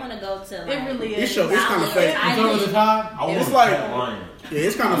 I want to go to. Like, It really This is. show, it's kind of fake. It's over the top. I It's want like- a lion. Yeah,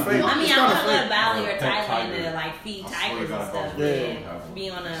 it's kind of fake. I mean, It's I kind want of to go to fake. Bali or Pet Thailand tiger. to like feed I swear to tigers and God, stuff, yeah. and be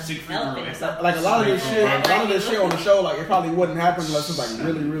on a Siegfried elephant or Road. something. Like a lot of this shit on the show, like it probably wouldn't happen unless it's like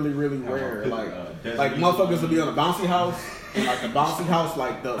really, really, really rare. Like motherfuckers would be on a bouncy house, and like the bouncy house,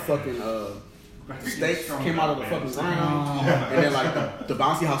 like the fucking stakes came out of the fucking ground, and then like the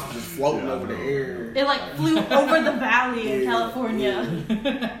bouncy house was just floating over the air. It like flew over the valley in Yeah.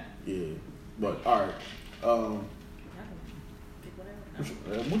 California. Yeah, but all right.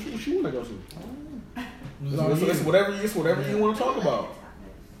 What you want to go to? It's whatever you want to talk about.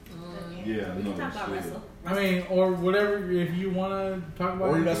 Yeah, We no, can talk about shit. wrestle. I mean, or whatever. If you want to talk about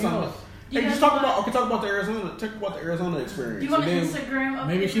Or you got anything something. else. Hey, just talk about. Okay, talk about the Arizona. Talk about the Arizona experience. Do you want to And then- Instagram? Update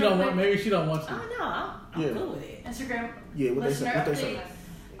Maybe she real don't want. quick? Maybe she don't want Oh to. no, I'm Yeah. cool with it. Instagram. Yeah, what they say? Listener What they say?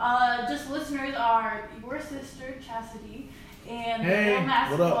 updates. Just listeners are your sister Chastity and Hey, the Real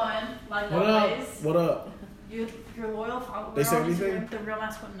Mask what up? One, like What up? always. What up? Your loyal followers. They say on anything? Instagram, The Real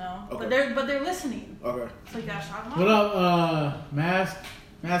Mask One, no. Okay. But they're listening. Okay. So you gotta shout them out. What up,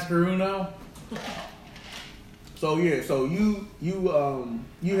 Mascaruno? So yeah, so you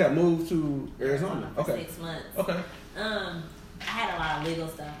have moved to Arizona. For Okay. 6 months. Okay. I had a lot of legal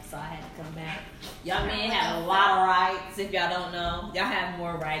stuff, so I had to come back. Y'all men have a lot of rights. If y'all don't know, y'all have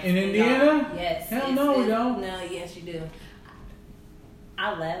more rights In than Indiana? y'all. Yes. Hell no, we don't. No, yes, you do.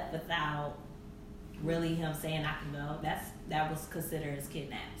 I left without really him saying I can go. That was considered as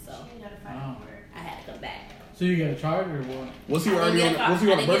kidnapped. So Wow. I had to come back. So you got a charge or what? Was he I already didn't on? get Was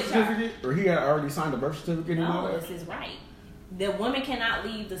he on a I birth didn't get certificate, or he had already signed a birth certificate and all No, that? it's his right. The woman cannot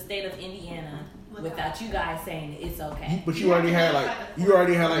leave the state of Indiana without you guys saying it's okay. But you already had like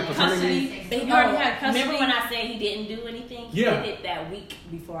paternity. Custody. Baby, You already had custody. Remember when I said he didn't do anything? He Yeah. did it that week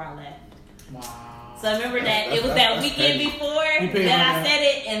before I left. Wow. So remember that That's- it was that's- that that's weekend crazy. before You paid that my I bad. said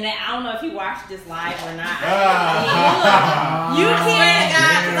it, and that I don't know if you watched this live or not. You You can't,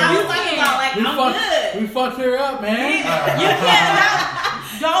 guys, 'cause I was talking about like we I'm fucked, good. we fucked her up, man. You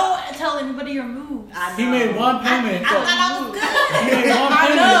can't. Don't tell anybody your moves. I He know. made one payment. I thought I was good. He made one I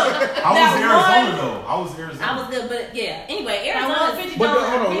payment. know. How was That Arizona one- though? How was Arizona? I was good, but yeah. Anyway, That Arizona. $150 But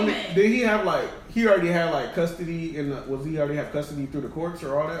hold on, payment. did he have like he already had like custody in the? Was he already have custody through the courts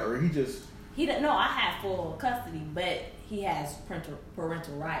or all that, or he just? He didn't. No, I have full custody, but he has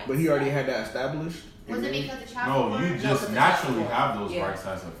parental rights. But he already had that established. Was And it then- because the child No, support? you No, just but naturally the- have those Yeah. rights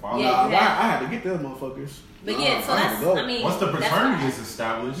as a father. Yeah, Nah, you I have- had to get them motherfuckers. But yeah, so I had that's. to go. I mean, Once the that's paternity why- is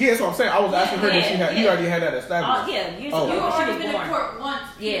established, Yeah, that's what I'm saying. I was asking her that she had. He Yeah. already had that established. Oh yeah, years Oh. ago You've when she already was been born. to court once.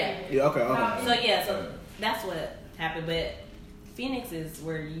 Yeah. period. Yeah. Okay. So yeah, so that's what happened. But Phoenix is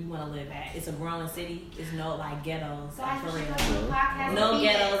where you want to live at. It's a growing city. It's no like ghettos, So I like, for should real. go to the podcast No and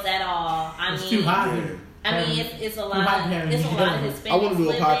ghettos at all. I It's mean, too hot Yeah. here. I mean, it's a Too lot. hot to have It's a any lot of ghettos. Hispanics. I want to do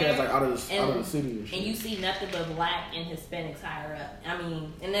a live podcast there, like out of the and- city and shit. and you see nothing but black and Hispanics higher up. I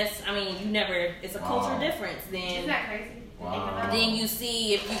mean, and that's. I mean, you never. It's a cultural Wow. difference. Isn't Then. that crazy? Wow. Then you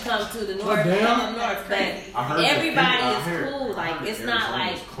see if you come to the north, What the hell? up north, but I heard everybody I is heard- cool. I Like heard it's not Arizona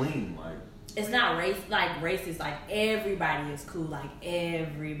like is clean. Like it's not racist. Like everybody is cool. Like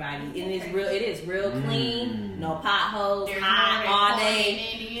everybody, and it's real. It is real clean. No potholes. There's Hot no all rain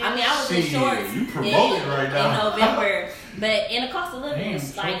day. in Indiana. I mean, I was in Shit, shorts you promoting right now. in November, but in the cost of living Damn,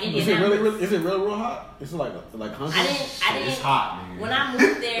 is like shorts. Is it Indianapolis. really? Is it real hot? It's like hundreds. I didn't. it's hot, man. When I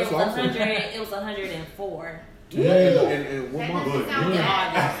moved there, it That's was what I'm saying. 100. It was 104 And what That month? doesn't sound in Yeah.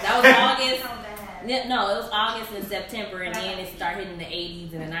 bad. August. That was August. Sound bad. Yeah, no, it was August and September, and then it started hitting the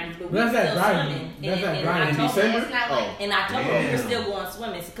 80s and the 90s. But we That's were that still driving. swimming That's that in driving. In October. December? It's not like Oh, In October, we were Damn. still going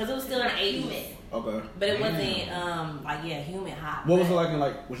swimming because it was still in the 80s. humid. okay. But it wasn't like humid hot. What was it but- like? In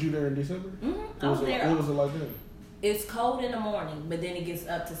like, was you there in December? Mhm, I What was was it? there. What was it like then? It's cold in the morning, but then it gets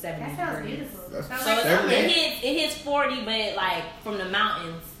up to 70 That sounds degrees. beautiful. That's- Sounds So like it's, Seventy? it hits 40, but like from the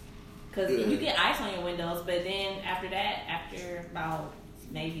mountains, because Yeah. you get ice on your windows. But then after that, after about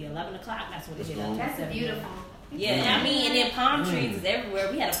maybe 11 o'clock, that's when it That's hit up long. to that's 70. beautiful. Yeah, I mean, and then palm trees is everywhere.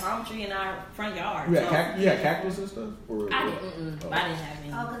 We had a palm tree in our front yard. You had, so you had cactus and stuff? Or, I didn't. I didn't have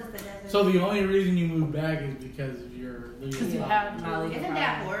any. Oh, because it's the desert. So the only reason you moved back is because of your legal Because you job. have My legal Isn't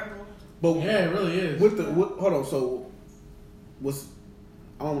that problem. horrible? But Yeah, it really is. with the hold on, so was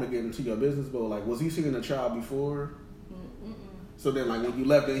I don't want to get into your business, but like, was he seeing the child before? So then, like, when you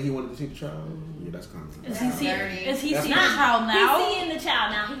left, then he wanted to see the child. Yeah, that's kind of. Is he seeing? Dirty. Is he That's seeing the not- child now? He's seeing the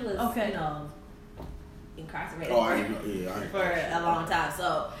child now. He was, Okay. you know, incarcerated Oh, I didn't know. Yeah, I for a long time.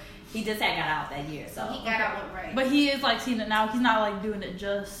 So He just had got out that year, so He got out one right. But he is like seeing it now. He's not like doing it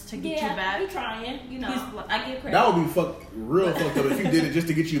just to get you back. He trying, you know. I give credit. That would be real fucked up if you did it just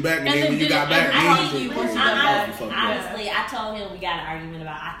to get you back, and then when you got back, Honestly, I told him we got an argument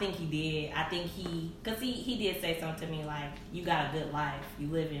about. I think he did. I think because he did say something to me like, "You got a good life. You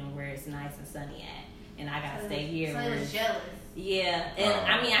live in where it's nice and sunny at, and I gotta stay here." So he was jealous. Yeah, and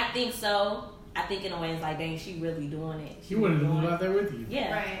I mean, I think so. I think in a way it's like, dang, she really doing it. He wanted to move out there with you.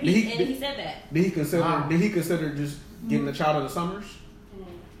 Yeah, Right. he said that. Did he consider just getting a child in the summers?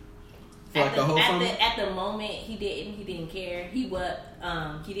 For like the whole summer? At the moment, he didn't care. He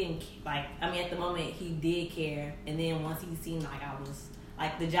didn't like. I mean, at the moment, he did care, and then once he seen like I was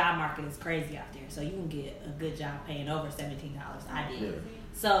like the job market is crazy out there, so you can get a good job paying over $17. I did. Yeah.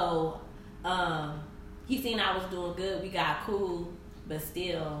 So, he seen I was doing good. We got cool, but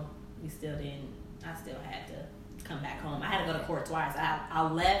still. We still didn't. I still had to come back home. I had to go to court twice. I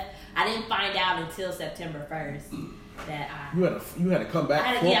left. I didn't find out until September 1st that I. You had to come back.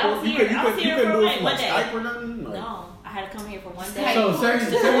 I was here. You couldn't do it from like Skype or nothing. Like, no, I had to come here for one day. So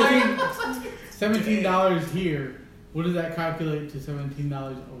 $17 here. What does that calculate to $17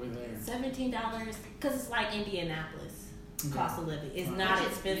 over there? $17 because it's like Indianapolis. Cost of living. It's not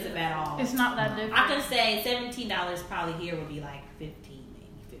expensive at all. It's not that different. I can say $17 probably here would be like 15.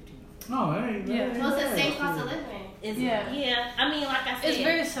 Oh, hey, yeah. So it's the same cost of living. Yeah. I mean, like I said, it's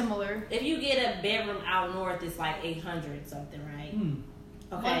very similar. If you get a bedroom out north, it's like 800 something, right?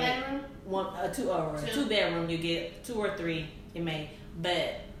 Okay. One bedroom. Two bedroom. You get 2 or 3. It may,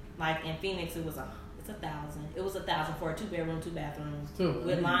 but like in Phoenix, it's 1,000. It was 1,000 for a 2 bedroom, 2 bathrooms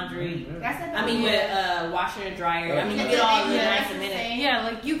with laundry. With washer and dryer. I mean, you get all the nice amenities. Yeah,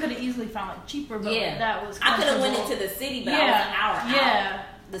 like you could have easily found it cheaper, but that was. I could have went into the city, but I was an hour out. Yeah.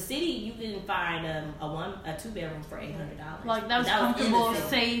 The city, you can find a 2 bedroom for $800. Like that was comfortable,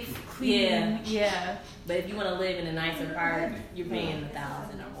 safe, clean. Yeah. But if you want to live in a nicer part, you're paying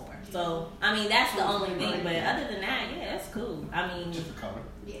 $1,000 or more. So I mean, that's the only thing. But other than that, yeah, it's cool. I mean, just the color.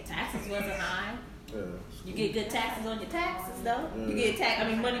 Taxes wasn't high. Yeah. You get good taxes on your taxes, though. You get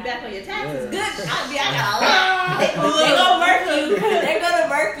money back on your taxes. Yeah. Good. I got a lot. They're gonna murk you. They're gonna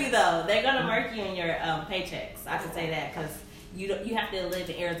murk you though. They're gonna murk you in your paychecks. I can say that because. You have to live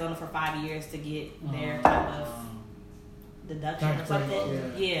in Arizona for 5 years to get their type of deduction or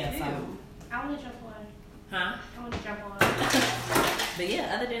something. Yeah. So. I want to jump on. Huh? I want to jump on. But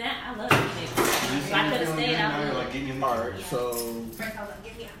yeah, other than that, I love Phoenix. If I could have stayed out there. Like, alright, so. First, I was like,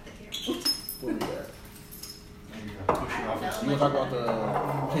 get me out the camera. What we got? push it off. You want to talk about the?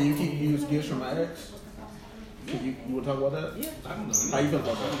 Can you keep use gifts from my ex? You want to talk about that? Yeah. I don't know. How you feel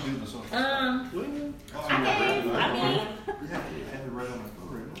about that? I don't do the social.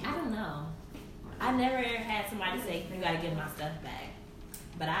 I don't know. I never had somebody say you gotta give my stuff back,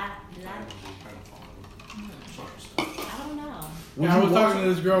 but I don't know. Yeah, I was talking to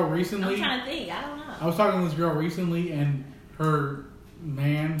this girl recently. I'm trying to think. I don't know. I was talking to this girl recently, and her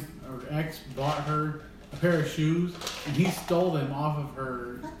man or ex bought her a pair of shoes, and he stole them off of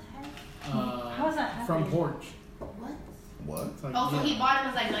her How is that front happening? porch. What? It's like, Oh, so he bought it and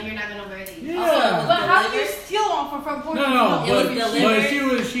was like, no, you're not going to wear these. Yeah. But how did you steal them from front porch? No, It was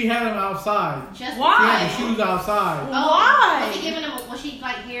but she had them outside. Just Why? She had the shoes outside. Oh, Why? Was he giving them? Was she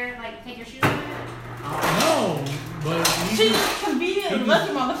like here, like take your shoes away? No, but She just conveniently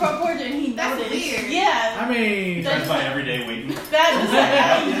left him on the front porch and he That's noticed. weird. Yeah. I mean, That's like every day waiting.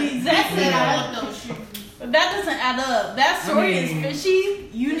 That doesn't exactly. Said I want those shoes. That doesn't add up. That story I mean- is fishy.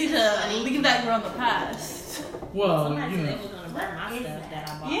 You need to leave that girl in the past. well, Somebody you said they know, was gonna burn my stuff that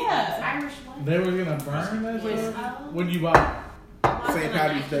I bought. Yeah. Irish one. they were gonna burn that Yes. stuff. What did you buy? St.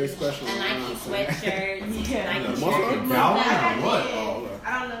 Patrick's Day special. A Nike sweatshirt. Yeah. Nike Most of shirt. them Gallon I or what? did. Oh, okay. I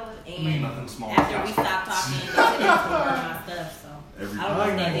don't know. And Nothing small. after we stopped talking, they said they was gonna burn my stuff. So Every I I don't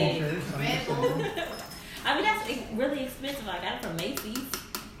like know if Nike they did. shirts. Red Bull. I mean that's really expensive. I got it from Macy's.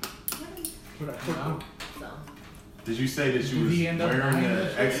 Wow. So Did you say that Did you was he end up wearing buying the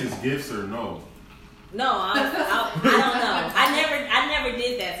that shit? ex's gifts or no? no, I don't know. I never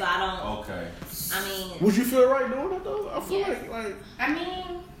did that, so I don't. Okay. I mean, Would you feel right doing that though? I feel Yes. like I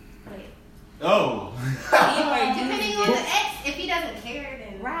mean, wait. Oh. depending on the ex, if he doesn't care,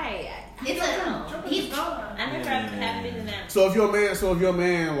 then Right. it's a he's gone. I never have been in that. so if your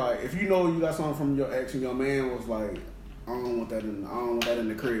man like if you know you got something from your ex and your man was like I don't want that in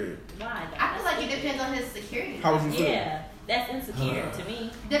the crib. Why? I feel like it depends on his security. How would you feel? Yeah, that's insecure to me.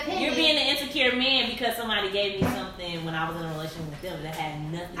 Depending. You're being an insecure man because somebody gave me something when I was in a relationship with them that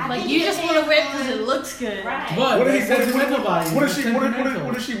had nothing. I to Like do you just want to wear it because it looks good. Right. But What if that's sentimental value. What if That's she sentimental.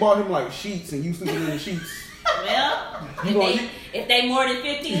 what if she bought him like sheets and you sleeping in the sheets? Well, You gonna- If they more than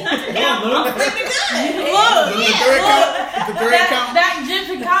 1,500 count, I'm flipping good. That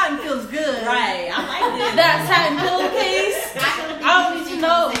Egyptian cotton feels good. Right, I like this. That satin pillowcase. I don't need to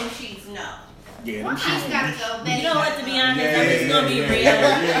know. Sheets, no. Yeah, One them sheets shit. gotta go. You know what? To be honest, Yeah, I'm just gonna be real.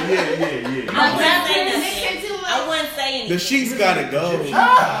 Yeah. I wouldn't say Mix nothing. it too much. I wouldn't say anything. The sheets gotta go.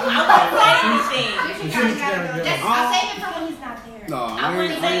 I wouldn't say anything. Egyptian cotton gotta go. I'll save it for when he's not there. No, I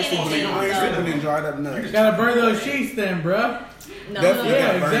wouldn't say anything. I ain't sleeping in dried up nuts. Gotta burn those sheets then, bruh. No, Definitely Yeah,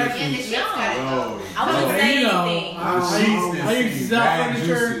 gotta burn exactly. And the sheets gotta go. I wouldn't say You know, anything. I used to sell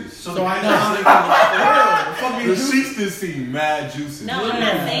furniture, so I know how they The sheets just seem mad juicy. No, I'm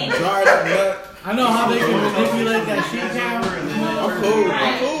not saying anything. Dried up nut. I know how they can manipulate that sheet count. I'm cool.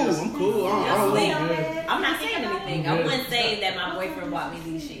 Right. I don't Sleep. know. I'm not saying anything. I wouldn't say that my boyfriend bought me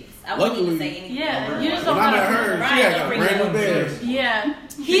these sheets. I wouldn't Luckily- even say anything. Yeah, you just When don't I met gotta. her, Right, she had don't a bring brand new it up. bed. Yeah,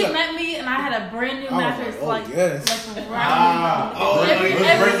 he met me and I had a brand new I was mattress, like, oh, like yes. right. Oh, let's break it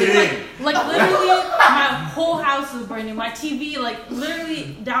Everything, in. like literally, my whole house was brand new. My TV, like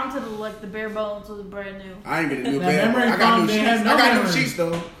literally down to the bare bones, was brand new. I ain't get a new That bed. memory I got foam, new they sheets. have no I got new memory. sheets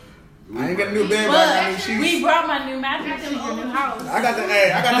though. I ain't got a new bed, but I got new But sheets. we brought my new mattress to your new house. I got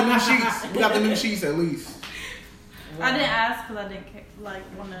the new sheets. We got the new sheets at least. I didn't ask because I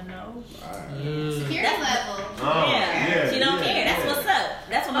didn't want to know. Security level. Yeah, she don't care. That's what's up.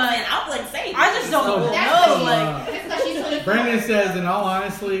 That's what I'm saying. I wouldn't say anything. I just don't So- know. That's Like, It's because she's 24. Brandon says, in all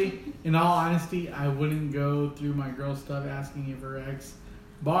honesty, I wouldn't go through my girl stuff asking if her ex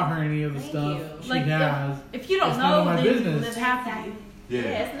bought her any of the Thank stuff you. she like has. if you don't It's know, none of my then business. live happy. Yeah,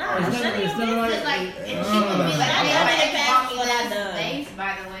 it's not. It's It's none none of it's your none of my- Because, like, and she No, would no, be no. like, I hey, never I had bought me what I this done. vase,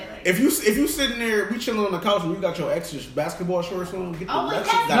 by the way. Like, If you sitting there, we chilling on the couch and you got your ex's basketball shorts on, get the Oh, that but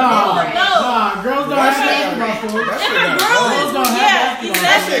shit that's gotta No, go. girls don't That have shit basketball gotta go. shorts. That If shit a gotta girl go. Girls don't have yeah, basketball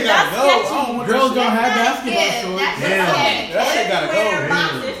That exactly. shit That's gotta go. I sketchy. don't want Girls that don't shit. have basketball yeah, shorts. that's Damn. okay. That shit gotta go. Wear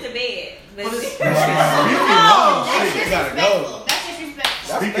boxers to bed. But That's Shit gotta go. disrespectful. That's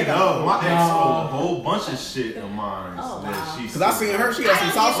disrespectful. Speaking of, my ex stole a whole bunch of shit of mine Oh, that wow. she. Cause I seen her, she had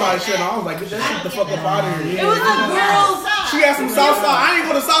some Southside shit. And I was like, get that shit the fuck up out of It here. was a girl's. She had some Southside. I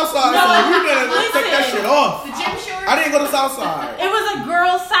didn't go to Southside, so you better take that shit off. The gym shorts. I didn't go to Southside. It was a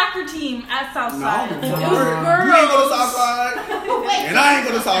girls' soccer team at Southside. No, It was you ain't go to girls. Southside, and I ain't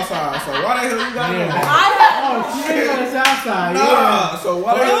go to Southside. So why the hell you got Yeah. me? Oh, she didn't go to Southside. Nah, Yeah. so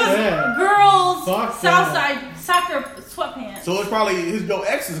why the It hell? was Yeah. girls' Fuck Southside soccer sweatpants. So it's probably your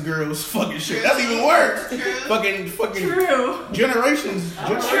ex's girl's fucking shit. That's even worse. Fucking True. generations.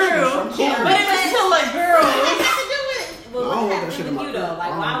 True. I'm cool. But it was still like girls. Well, I what don't want that happened shit in with my you though? crib.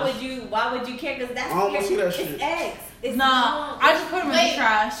 Like, I why don't would you care? Because that's I don't wanna see that it's shit. ex. It's Nah, I just put them in Wait. the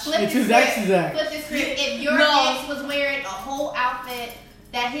trash. Flip It's the his script. ex's ex. Flip the script. If your No. ex was wearing a whole outfit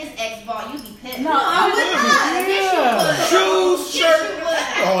that his ex bought, you'd be pissed. No, I would not. Yes, you would. Shoes, Yes, shirt. you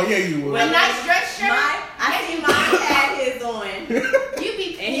would. Oh yeah, you would. A nice dress shirt. I see mine had his on, You'd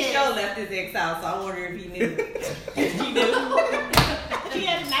be and he pissed. sure left his ex out. So I wonder if he knew. He knew. He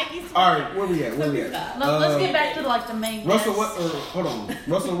had a Nike. All right, where we at? Let's get back to like the main. Russell, guest. hold on.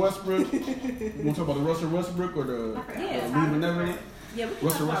 Russell Westbrook. You want to talk about the Russell Westbrook or the Yeah. Leaving Neverland? Yeah, we can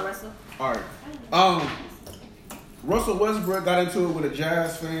Russell talk about Westbrook. Russell. All right. Russell Westbrook got into it with a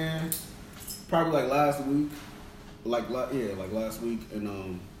Jazz fan, probably like last week, like last week,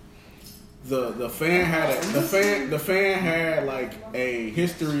 and the fan had like a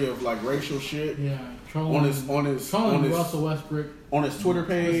history of like racial shit Yeah. on his Russell Westbrook. on his Twitter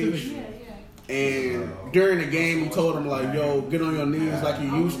page. Specifically. And during the game, he told him like, "Yo, get on your knees like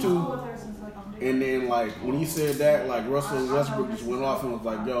you used to." And then like when he said that, like Russell Westbrook just went off and was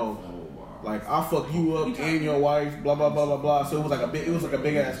like, "Yo, like I'll fuck you up and your wife, blah blah blah blah blah." So it was like a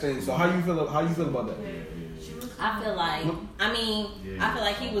big ass thing. So how you feel about that? I feel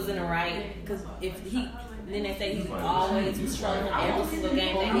like he was in the right because if he. Then they say he always was trolling him every single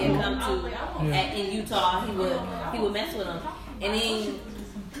game that he had come to in Utah. He would mess with him, and then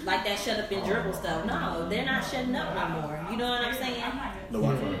like that shut up and dribble stuff. No, they're not shutting up no more. You know what I'm saying? The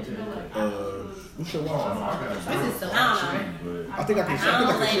Wi-Fi. What's your Wi-Fi? I don't know. I think I can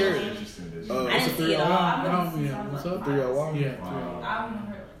share it. I It's a didn't see it 3-0. all. Yeah, what's up? 3-0. Yeah,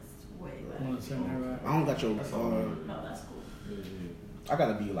 3-0. Want to send her back? I don't got your. I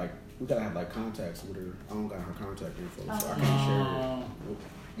gotta be like, we gotta have like contacts with her. I don't got her contact info, so I can't share it.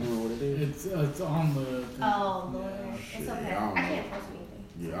 You know what it is? It's on the. Oh Lord, Shit, it's okay. I don't I know. can't post anything.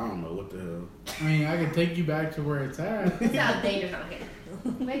 Yeah, I don't know what the hell. I mean, I can take you back to where it's at. It sounds dangerous on here.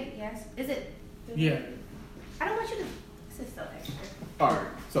 Wait, yes. Is it? Yeah. I don't want you to. This is so extra. All right,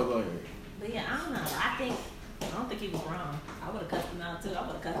 so go ahead. But yeah, I don't know. I think I don't think he was wrong. I would have cussed him out too. I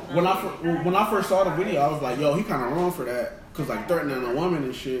would have cussed him out. When I first saw the video, I was like, yo, he kind of wrong for that, cause like threatening a woman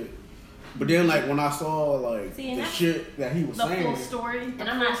and shit. But then like when I saw like the shit that he was the saying, full story. And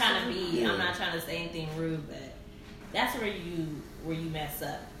I'm not trying to be, I'm not trying to say anything rude, but that's where you mess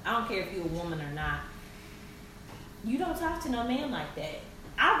up. I don't care if you're a woman or not. You don't talk to no man like that.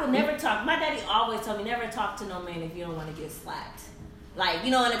 I would never talk. My daddy always told me never talk to no man if you don't want to get slapped. Like,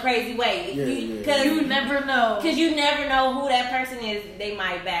 in a crazy way. Cause you never know. Because you never know who that person is. They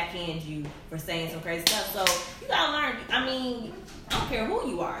might backhand you for saying some crazy stuff. So you gotta learn. I mean, I don't care who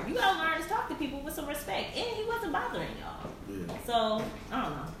you are. You gotta learn to talk to people with some respect. And he wasn't bothering y'all. Yeah. So I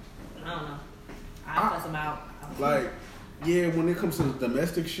don't know. I cuss him out. Like, yeah, when it comes to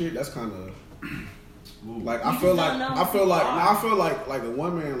domestic shit, that's kind of like I You feel just like don't know I feel who like you now are. I feel like a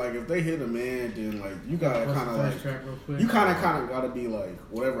woman, like if they hit a man, then like you gotta kind of like you kind of gotta be like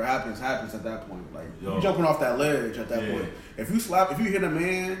whatever happens at that point. Like you jumping off that ledge at that point. If you hit a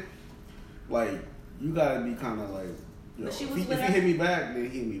man, like you gotta be kind of like, yo, if he hit me back, then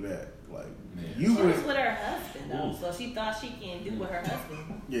he hit me back. Like She was with her husband though, so she thought she can do with her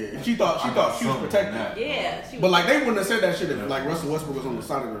husband. Yeah, she thought she was protected. Yeah, but like they wouldn't have said that shit if like Russell Westbrook was on the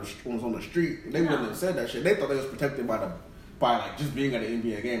side of was on the street. They wouldn't have said that shit. They thought they was protected by like just being at an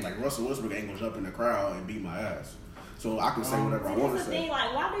NBA game. Like Russell Westbrook ain't gonna jump in the crowd and beat my ass. So I can say whatever I want to say. Thing,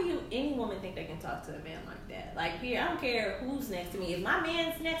 like, why do any woman think they can talk to a man like that? Like, here, I don't care who's next to me. If my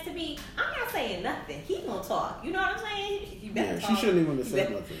man's next to me, I'm not saying nothing. He gonna talk. You know what I'm saying? You better talk. She shouldn't even have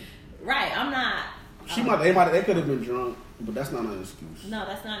said nothing. Right, I'm not. They could have been drunk, but that's not an excuse. No,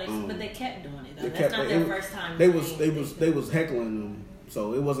 that's not an excuse. But they kept doing it though. That's not their first time. They was heckling them,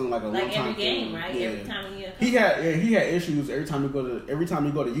 so it wasn't like a like one-time every game, thing. right? Yeah. Every time he had issues every time you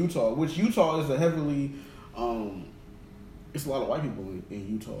go to Utah, which Utah is a heavily it's a lot of white people in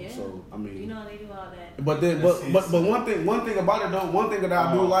Utah. Yeah. So I mean, they do all that. But then, but one thing about it though, one thing that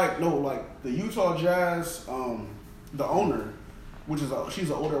I do like the Utah Jazz, the owner, which is she's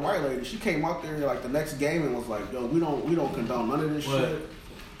an older white lady. She came out there like the next game and was like, "Yo, we don't condone none of this shit."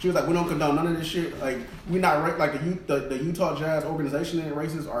 She was like, "We don't condone none of this shit. Like we not like the Utah Jazz organization ain't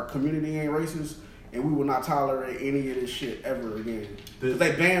racist. Our community ain't racist, and we will not tolerate any of this shit ever again."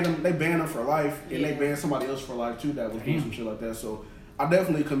 They banned them for life, and they banned somebody else for life too that was doing some shit like that. So I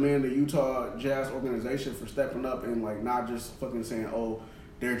definitely commend the Utah Jazz organization for stepping up and like not just fucking saying, "Oh,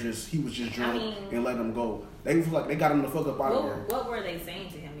 he was just drunk," and let them go. They was like they got him the fuck up out of there. What were they saying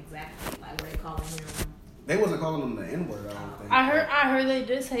to him exactly? Like were they calling him? They wasn't calling him the N-word, I don't think. I heard they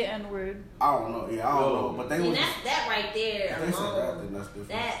did say N-word. I don't know. Yeah, I don't know. But they was that right there alone. They said that, then that's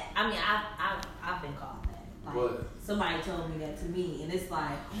different. I've been called that. Like somebody told me that to me, and it's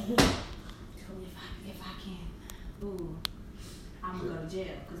like, tell me if I can, I'm gonna go to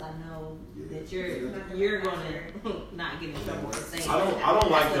jail because I know that you're gonna not get in trouble for saying. I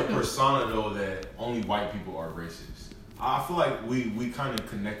don't like the persona though that only white people are racist. I feel like we kind of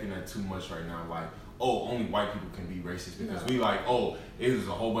connecting that too much right now. Like, oh, only white people can be racist because we like, oh, there's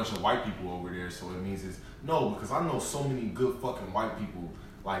a whole bunch of white people over there, so it means it's no. Because I know so many good fucking white people.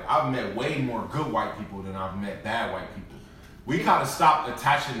 Like I've met way more good white people than I've met bad white people. We gotta stop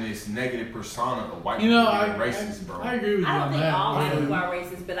attaching this negative persona of white people being racist, bro. I agree with you. I don't on think that. all white people are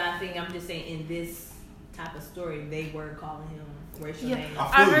racist, but I'm just saying in this type of story, they were calling him racial names.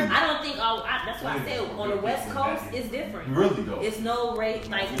 I don't think all. That's why I said on the West Coast it's different. Really though, it's no race.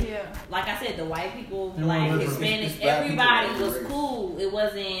 Like I said, the white people, black, Hispanic, everybody was cool. It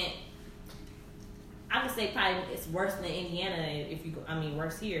wasn't. I would say probably it's worse than Indiana if you go. I mean,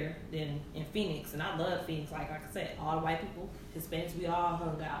 worse here than in Phoenix, and I love Phoenix. Like I said, all the white people, Hispanics, we all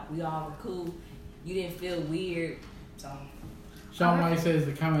hung out. We all were cool. You didn't feel weird. So Sean White says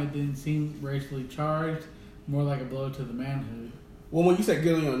the comment didn't seem racially charged, more like a blow to the manhood. Well, when you say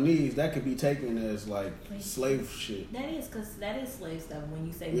get on your knees, that could be taken as like slave shit. That is because that is slave stuff. When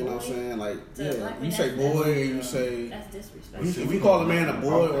you say you boy, know what I'm saying? Like man, you say boy, or you say that's disrespectful. If you call a man a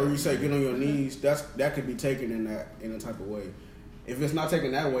boy, or you say get on your knees, that could be taken in a type of way. If it's not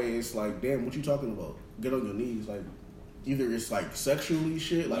taken that way, it's like damn, what you talking about? Get on your knees, like either it's like sexually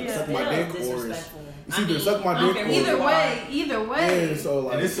shit, like suck my dick, or it's either suck my dick. Either way. Yeah, so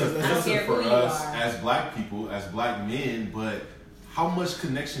like and it's a lesson for us as black people, as black men, but. How much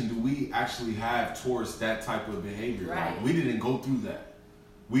connection do we actually have towards that type of behavior? Right. Like, we didn't go through that.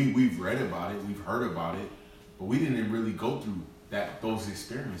 We've read about it, we've heard about it, but we didn't really go through those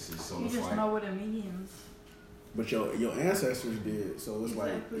experiences. So you it's just like, know what it means. But your ancestors did, so it's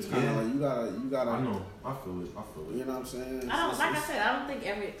like it's kind of like you gotta. I know, I feel it. You know what I'm saying? I don't think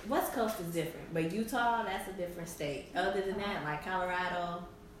every West Coast is different, but Utah, that's a different state. Other than that, like Colorado,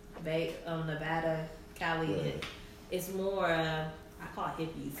 Nevada. Cali, Yeah. it's more. I call it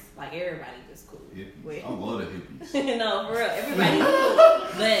hippies. Like everybody just cool. Hippies. I love the hippies. No, for real, everybody's cool.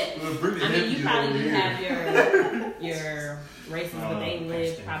 But I mean, you probably do have your races, but they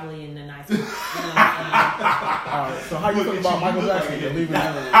live probably in the nice. You know what I'm Alright, so how you feel about Michael Jackson leaving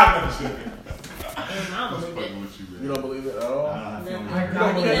Neverland? saying? I don't believe it. You don't believe it at all? I feel You like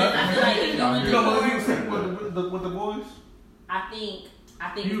don't believe it with the boys? I think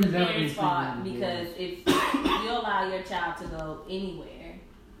You it's the never parents' be fault sleeping with because if you allow your child to go anywhere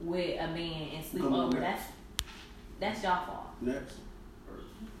with a man and sleep Come on, over, man. that's y'all fault. Next.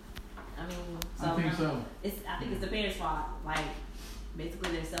 I mean, I think so. I think it's the parents' fault. Like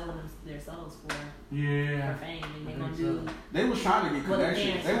basically, they're selling their souls for Yeah. fame, and they're I gonna think do. so. They was trying to get Well, the connections.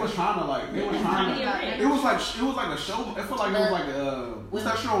 parents- They was trying to It It was like a show. It felt like it was like what's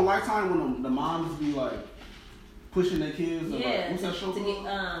that show on Lifetime when the moms be like pushing their kids? Yeah, What's that show to called?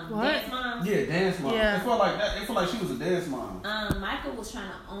 get What? dance moms. Yeah, dance mom. Yeah. It felt like that. It felt like she was a dance mom. Michael was trying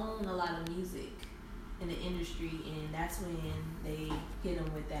to own a lot of music in the industry, and that's when they hit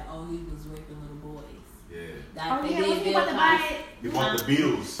him with that. Oh, he was raping little boys. Yeah. That Oh they yeah, did was he Bill about to buy Cosby. it? He bought the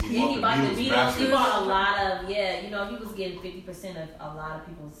Beatles. Yeah, he bought the Beatles. He Masters. bought a lot of he was getting 50% of a lot of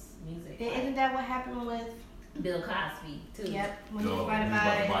people's music. Isn't that what happened with? Bill Cosby too. Yep, when he Yo, was about to he was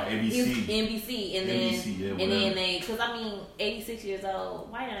about to buy buy it. He was ABC. NBC, and then NBC, yeah, and whatever. then they, because I mean, 86 years old.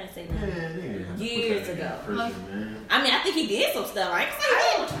 Why did I say Yeah, that? they didn't have to Years put that in ago. prison, man. I mean, I think he did some stuff. I can say he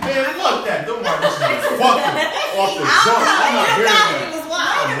did. Man, fuck that. Don't worry. This is fucking off the jump. I'm not hearing that. It was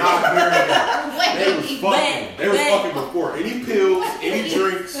wild. I'm not hearing that. They was Wait, fucking. They was but- fucking before any pills, any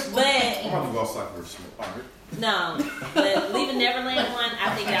drinks. I'm But about to go outside for a smoke. All right. no, but Leaving Neverland one,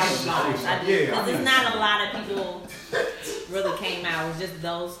 I think that was lost. I do, Yeah, because I it's not a lot of people really came out. It was just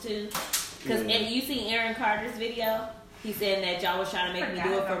those two. Because Yeah. if you see Aaron Carter's video, he said that y'all was trying to make me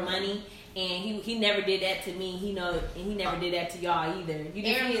do it for money. And he never did that to me. He never did that to y'all either. You didn't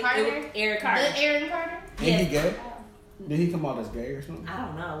Aaron see it? Carter? It was Aaron Carter. The Aaron Carter? Ain't he Yes. gay? Did he come out as gay or something? I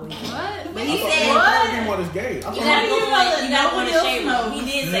don't know. What? But I he thought said, Aaron Carter came out as gay. I you thought gotta go you know that on, you gotta go on nobody the else shade knows? room.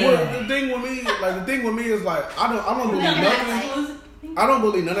 He did say Well, that. the thing with me is like I don't believe No, nothing. I don't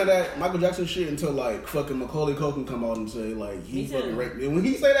believe none of that Michael Jackson shit until like fucking Macaulay Culkin come out and say like he Me too. fucking raped me. And when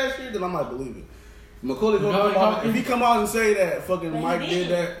he say that shit, then I might believe it. Macaulay Culkin come out, if he come out and say that fucking But he Mike did. did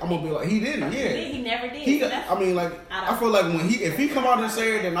that, I'm gonna be like he did it, yeah. He never did. He, So that's- I mean, like I feel like when if he come out and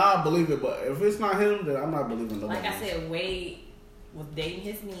say it, then I believe it. But if it's not him, then I'm not believing nobody. like I said, Wade was dating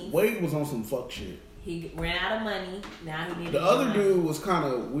his niece. Wade was on some fuck shit. He ran out of money. Now he needed The more other money. dude was kind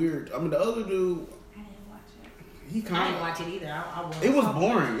of weird. I mean, the other dude, I didn't watch it. he I kind didn't of. watch it either. I wanted It was to-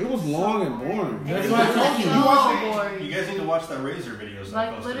 boring. It was long and boring. That's what I told you. You watched it? Oh, boring. You guys need to watch that Razor videos. that I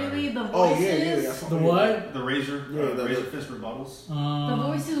Like posted literally already. the Oh voices. yeah. I saw The it. what? The Razor, Yeah, the- Razor Fist rebuttals. The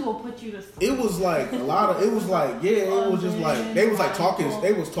voices will put you to sleep. It was like a lot of. It was like it was just like they was like talking.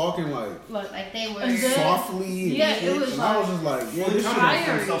 They was talking like Like they were. And then- softly. And Yeah, shit, it was and I was like- just like, yeah, Well, they this shit. contradict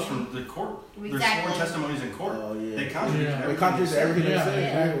tiring. themselves from the court. Their Exactly. sworn testimonies in court. Oh, yeah. They contradict Yeah. everything. They contradict everything they Yeah, say.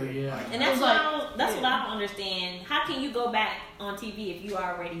 exactly. Yeah. And that's It was what like- I don't. That's what I don't understand. How can you go back on TV if you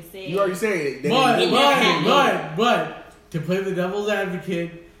already said? You already said it. But to play the devil's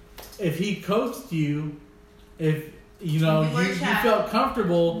advocate, if he coached you, if you know You were a you child. felt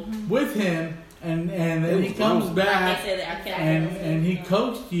comfortable with him, and then They he was comes old. Like back they said that I and he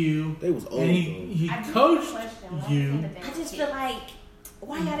coached you, They was old. and though. he I do coached have a question. Why you. is it I just feel like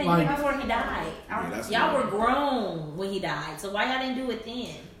why y'all didn't Like- do it before he died? Yeah, that's Y'all weird. were grown when he died, so why y'all didn't do it then?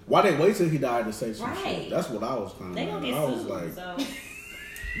 Why they wait till he died to say some Right. shit? That's what I was kind They of. gonna Like. get I was sued. like, So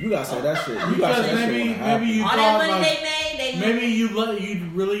you gotta say that shit. You gotta Because say that shit. maybe when it maybe happened. you all that thought money like they made, maybe you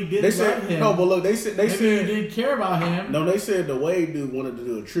really did They love said him. no, but look, they said maybe you said did care about him. no. They said the Wade dude wanted to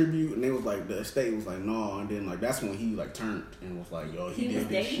do a tribute, and they was like the estate was like no, and then like that's when he like turned and was like yo he, He did was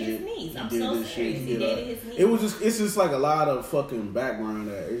this dating shit. his niece. He I'm did so this shit. serious. He did dated that. his niece. It was just it's just like a lot of fucking background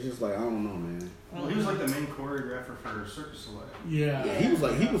that it's just like I don't know, man. Well, he was like the main choreographer for Circus Soleil. Yeah. Yeah, he was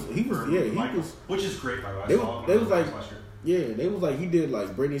like he was For yeah he Michael, was which is great by the way. I They saw was- it they when was I like- last year. yeah they was like he did like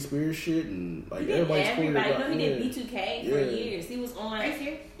Britney Spears shit and like He did everybody's everybody. You know, he did yeah. B2K for Yeah. years. He was on. Right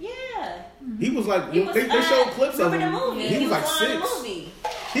here? Yeah. He was like He was, they showed clips of remember him. the movie? He was like on the 6. movie.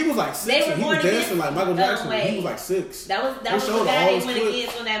 He was like 6 were and he was going dancing against like Michael Jackson. Wade. He was like 6. That was They the showed guy all they his went clips.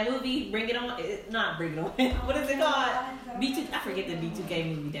 against on that movie. Bring It On. Not Bring It On. What is it called? B2. I forget the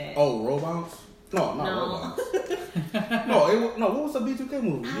B2K movie. That. Oh, Robots? No, not No. Robots. What was the B2K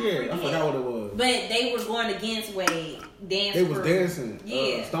movie? I Yeah, I forget. forgot what it was. But they were going against Wade. Dance. They was crew. dancing.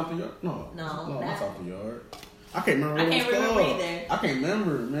 Yeah. Stomp the Yard? No, No, that's that- off the yard. I can't remember I what can't it was remember called. either. I can't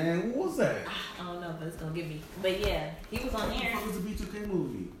remember, man. What was that? I don't know, but it's gonna give me. But yeah, he was on there. What was the B2K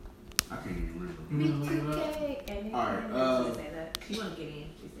movie? I can't even remember. You wanna look it up? All right. You want to get in?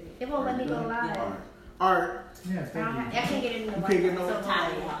 She said. It won't let me go live. All right. Yeah, I thank you. can't get in the You can't get no. So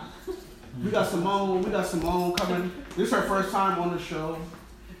tired, y'all. We got Simone coming. This is her first time on the show.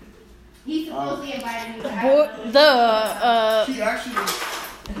 He supposedly invited me. But She actually.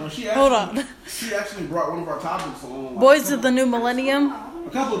 No, Hold on. She actually brought one of our topics on. Boys of the New Millennium. A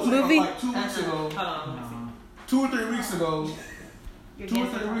couple of movie? like 2 weeks ago. Hold on. 2 or 3 weeks ago. 2 or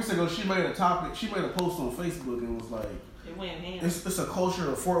 3 weeks ago, she made a topic. She made a post on Facebook and was like, It went ham. "It's a culture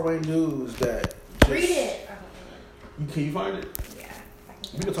of Fort Wayne dudes that." Just, read it. Can you find it? Yeah.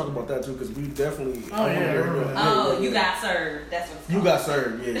 We can talk about that too, because we definitely. Oh, yeah. Oh, you got served. That's what it's You called. got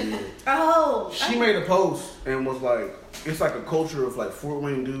served, yeah. Oh. She made a post and was like, it's like a culture of like Fort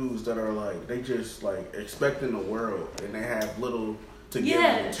Wayne dudes that are like, they just like expecting the world and they have little to give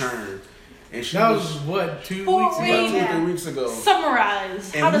Yes. in return. And she That was was what, 2 Fort weeks like ago? Wayne. 2 or 3 weeks ago.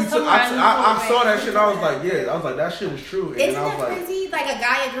 Summarize. How And to we took, summarize. I saw that shit and I was like, yeah. I was like, that shit is true. And Isn't then I was that like, crazy? Like a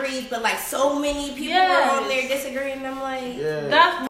guy agrees, but like so many people Yes. were on there disagreeing. I'm like, yeah. That's